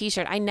on a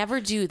t-shirt. I never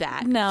do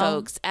that,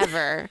 folks,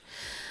 ever,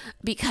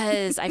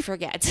 because I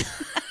forget.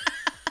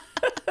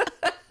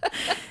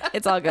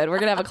 It's all good. We're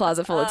going to have a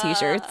closet full of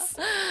t-shirts.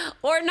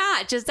 Or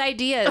not, just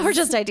ideas. Or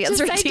just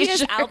ideas for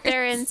t-shirts. Out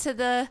there into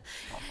the,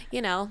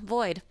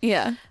 void.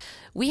 Yeah.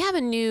 We have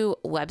a new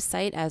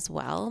website as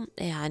well,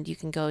 and you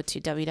can go to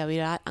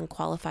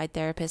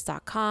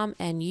www.unqualifiedtherapist.com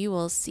and you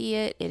will see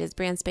it. It is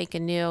brand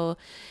spanking new,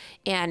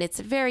 and it's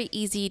very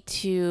easy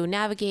to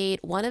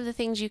navigate. One of the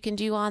things you can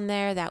do on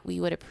there that we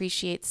would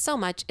appreciate so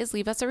much is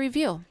leave us a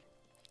review.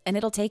 And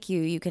it'll take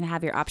you. You can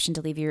have your option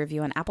to leave your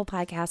review on Apple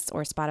Podcasts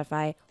or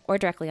Spotify or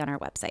directly on our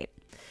website.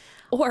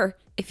 Or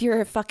if you're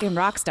a fucking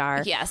rock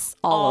star, yes,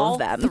 all of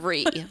them.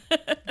 3.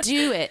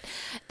 Do it.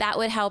 That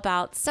would help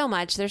out so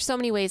much. There's so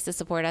many ways to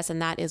support us,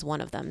 and that is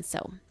one of them.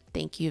 So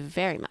thank you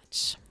very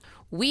much.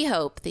 We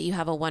hope that you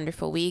have a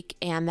wonderful week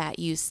and that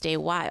you stay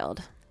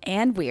wild.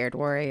 And weird,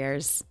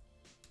 warriors.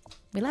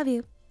 We love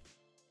you.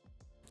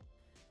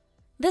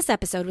 This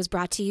episode was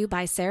brought to you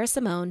by Sarah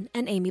Simone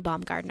and Amy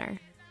Baumgardner.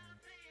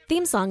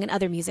 Theme song and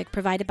other music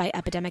provided by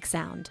Epidemic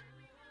Sound.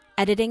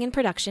 Editing and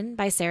production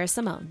by Sarah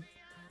Simone.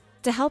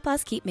 To help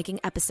us keep making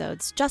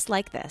episodes just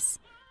like this,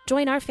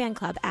 join our fan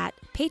club at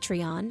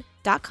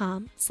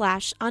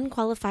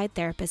patreon.com/Unqualified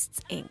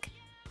Therapists Inc.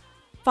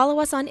 Follow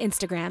us on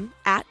Instagram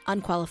at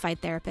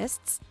Unqualified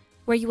Therapists,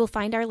 where you will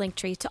find our link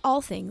tree to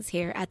all things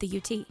here at the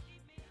UT.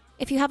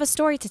 If you have a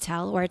story to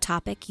tell or a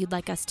topic you'd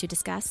like us to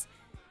discuss,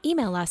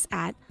 email us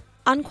at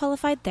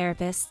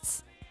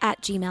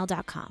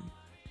unqualifiedtherapists@gmail.com.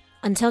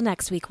 Until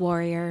next week,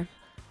 warrior,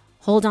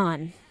 hold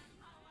on.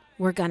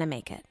 We're gonna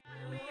make it.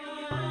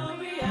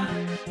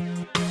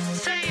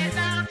 Say it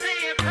loud, say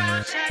it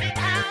proud, shout it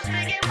out,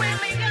 sing it when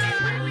we go.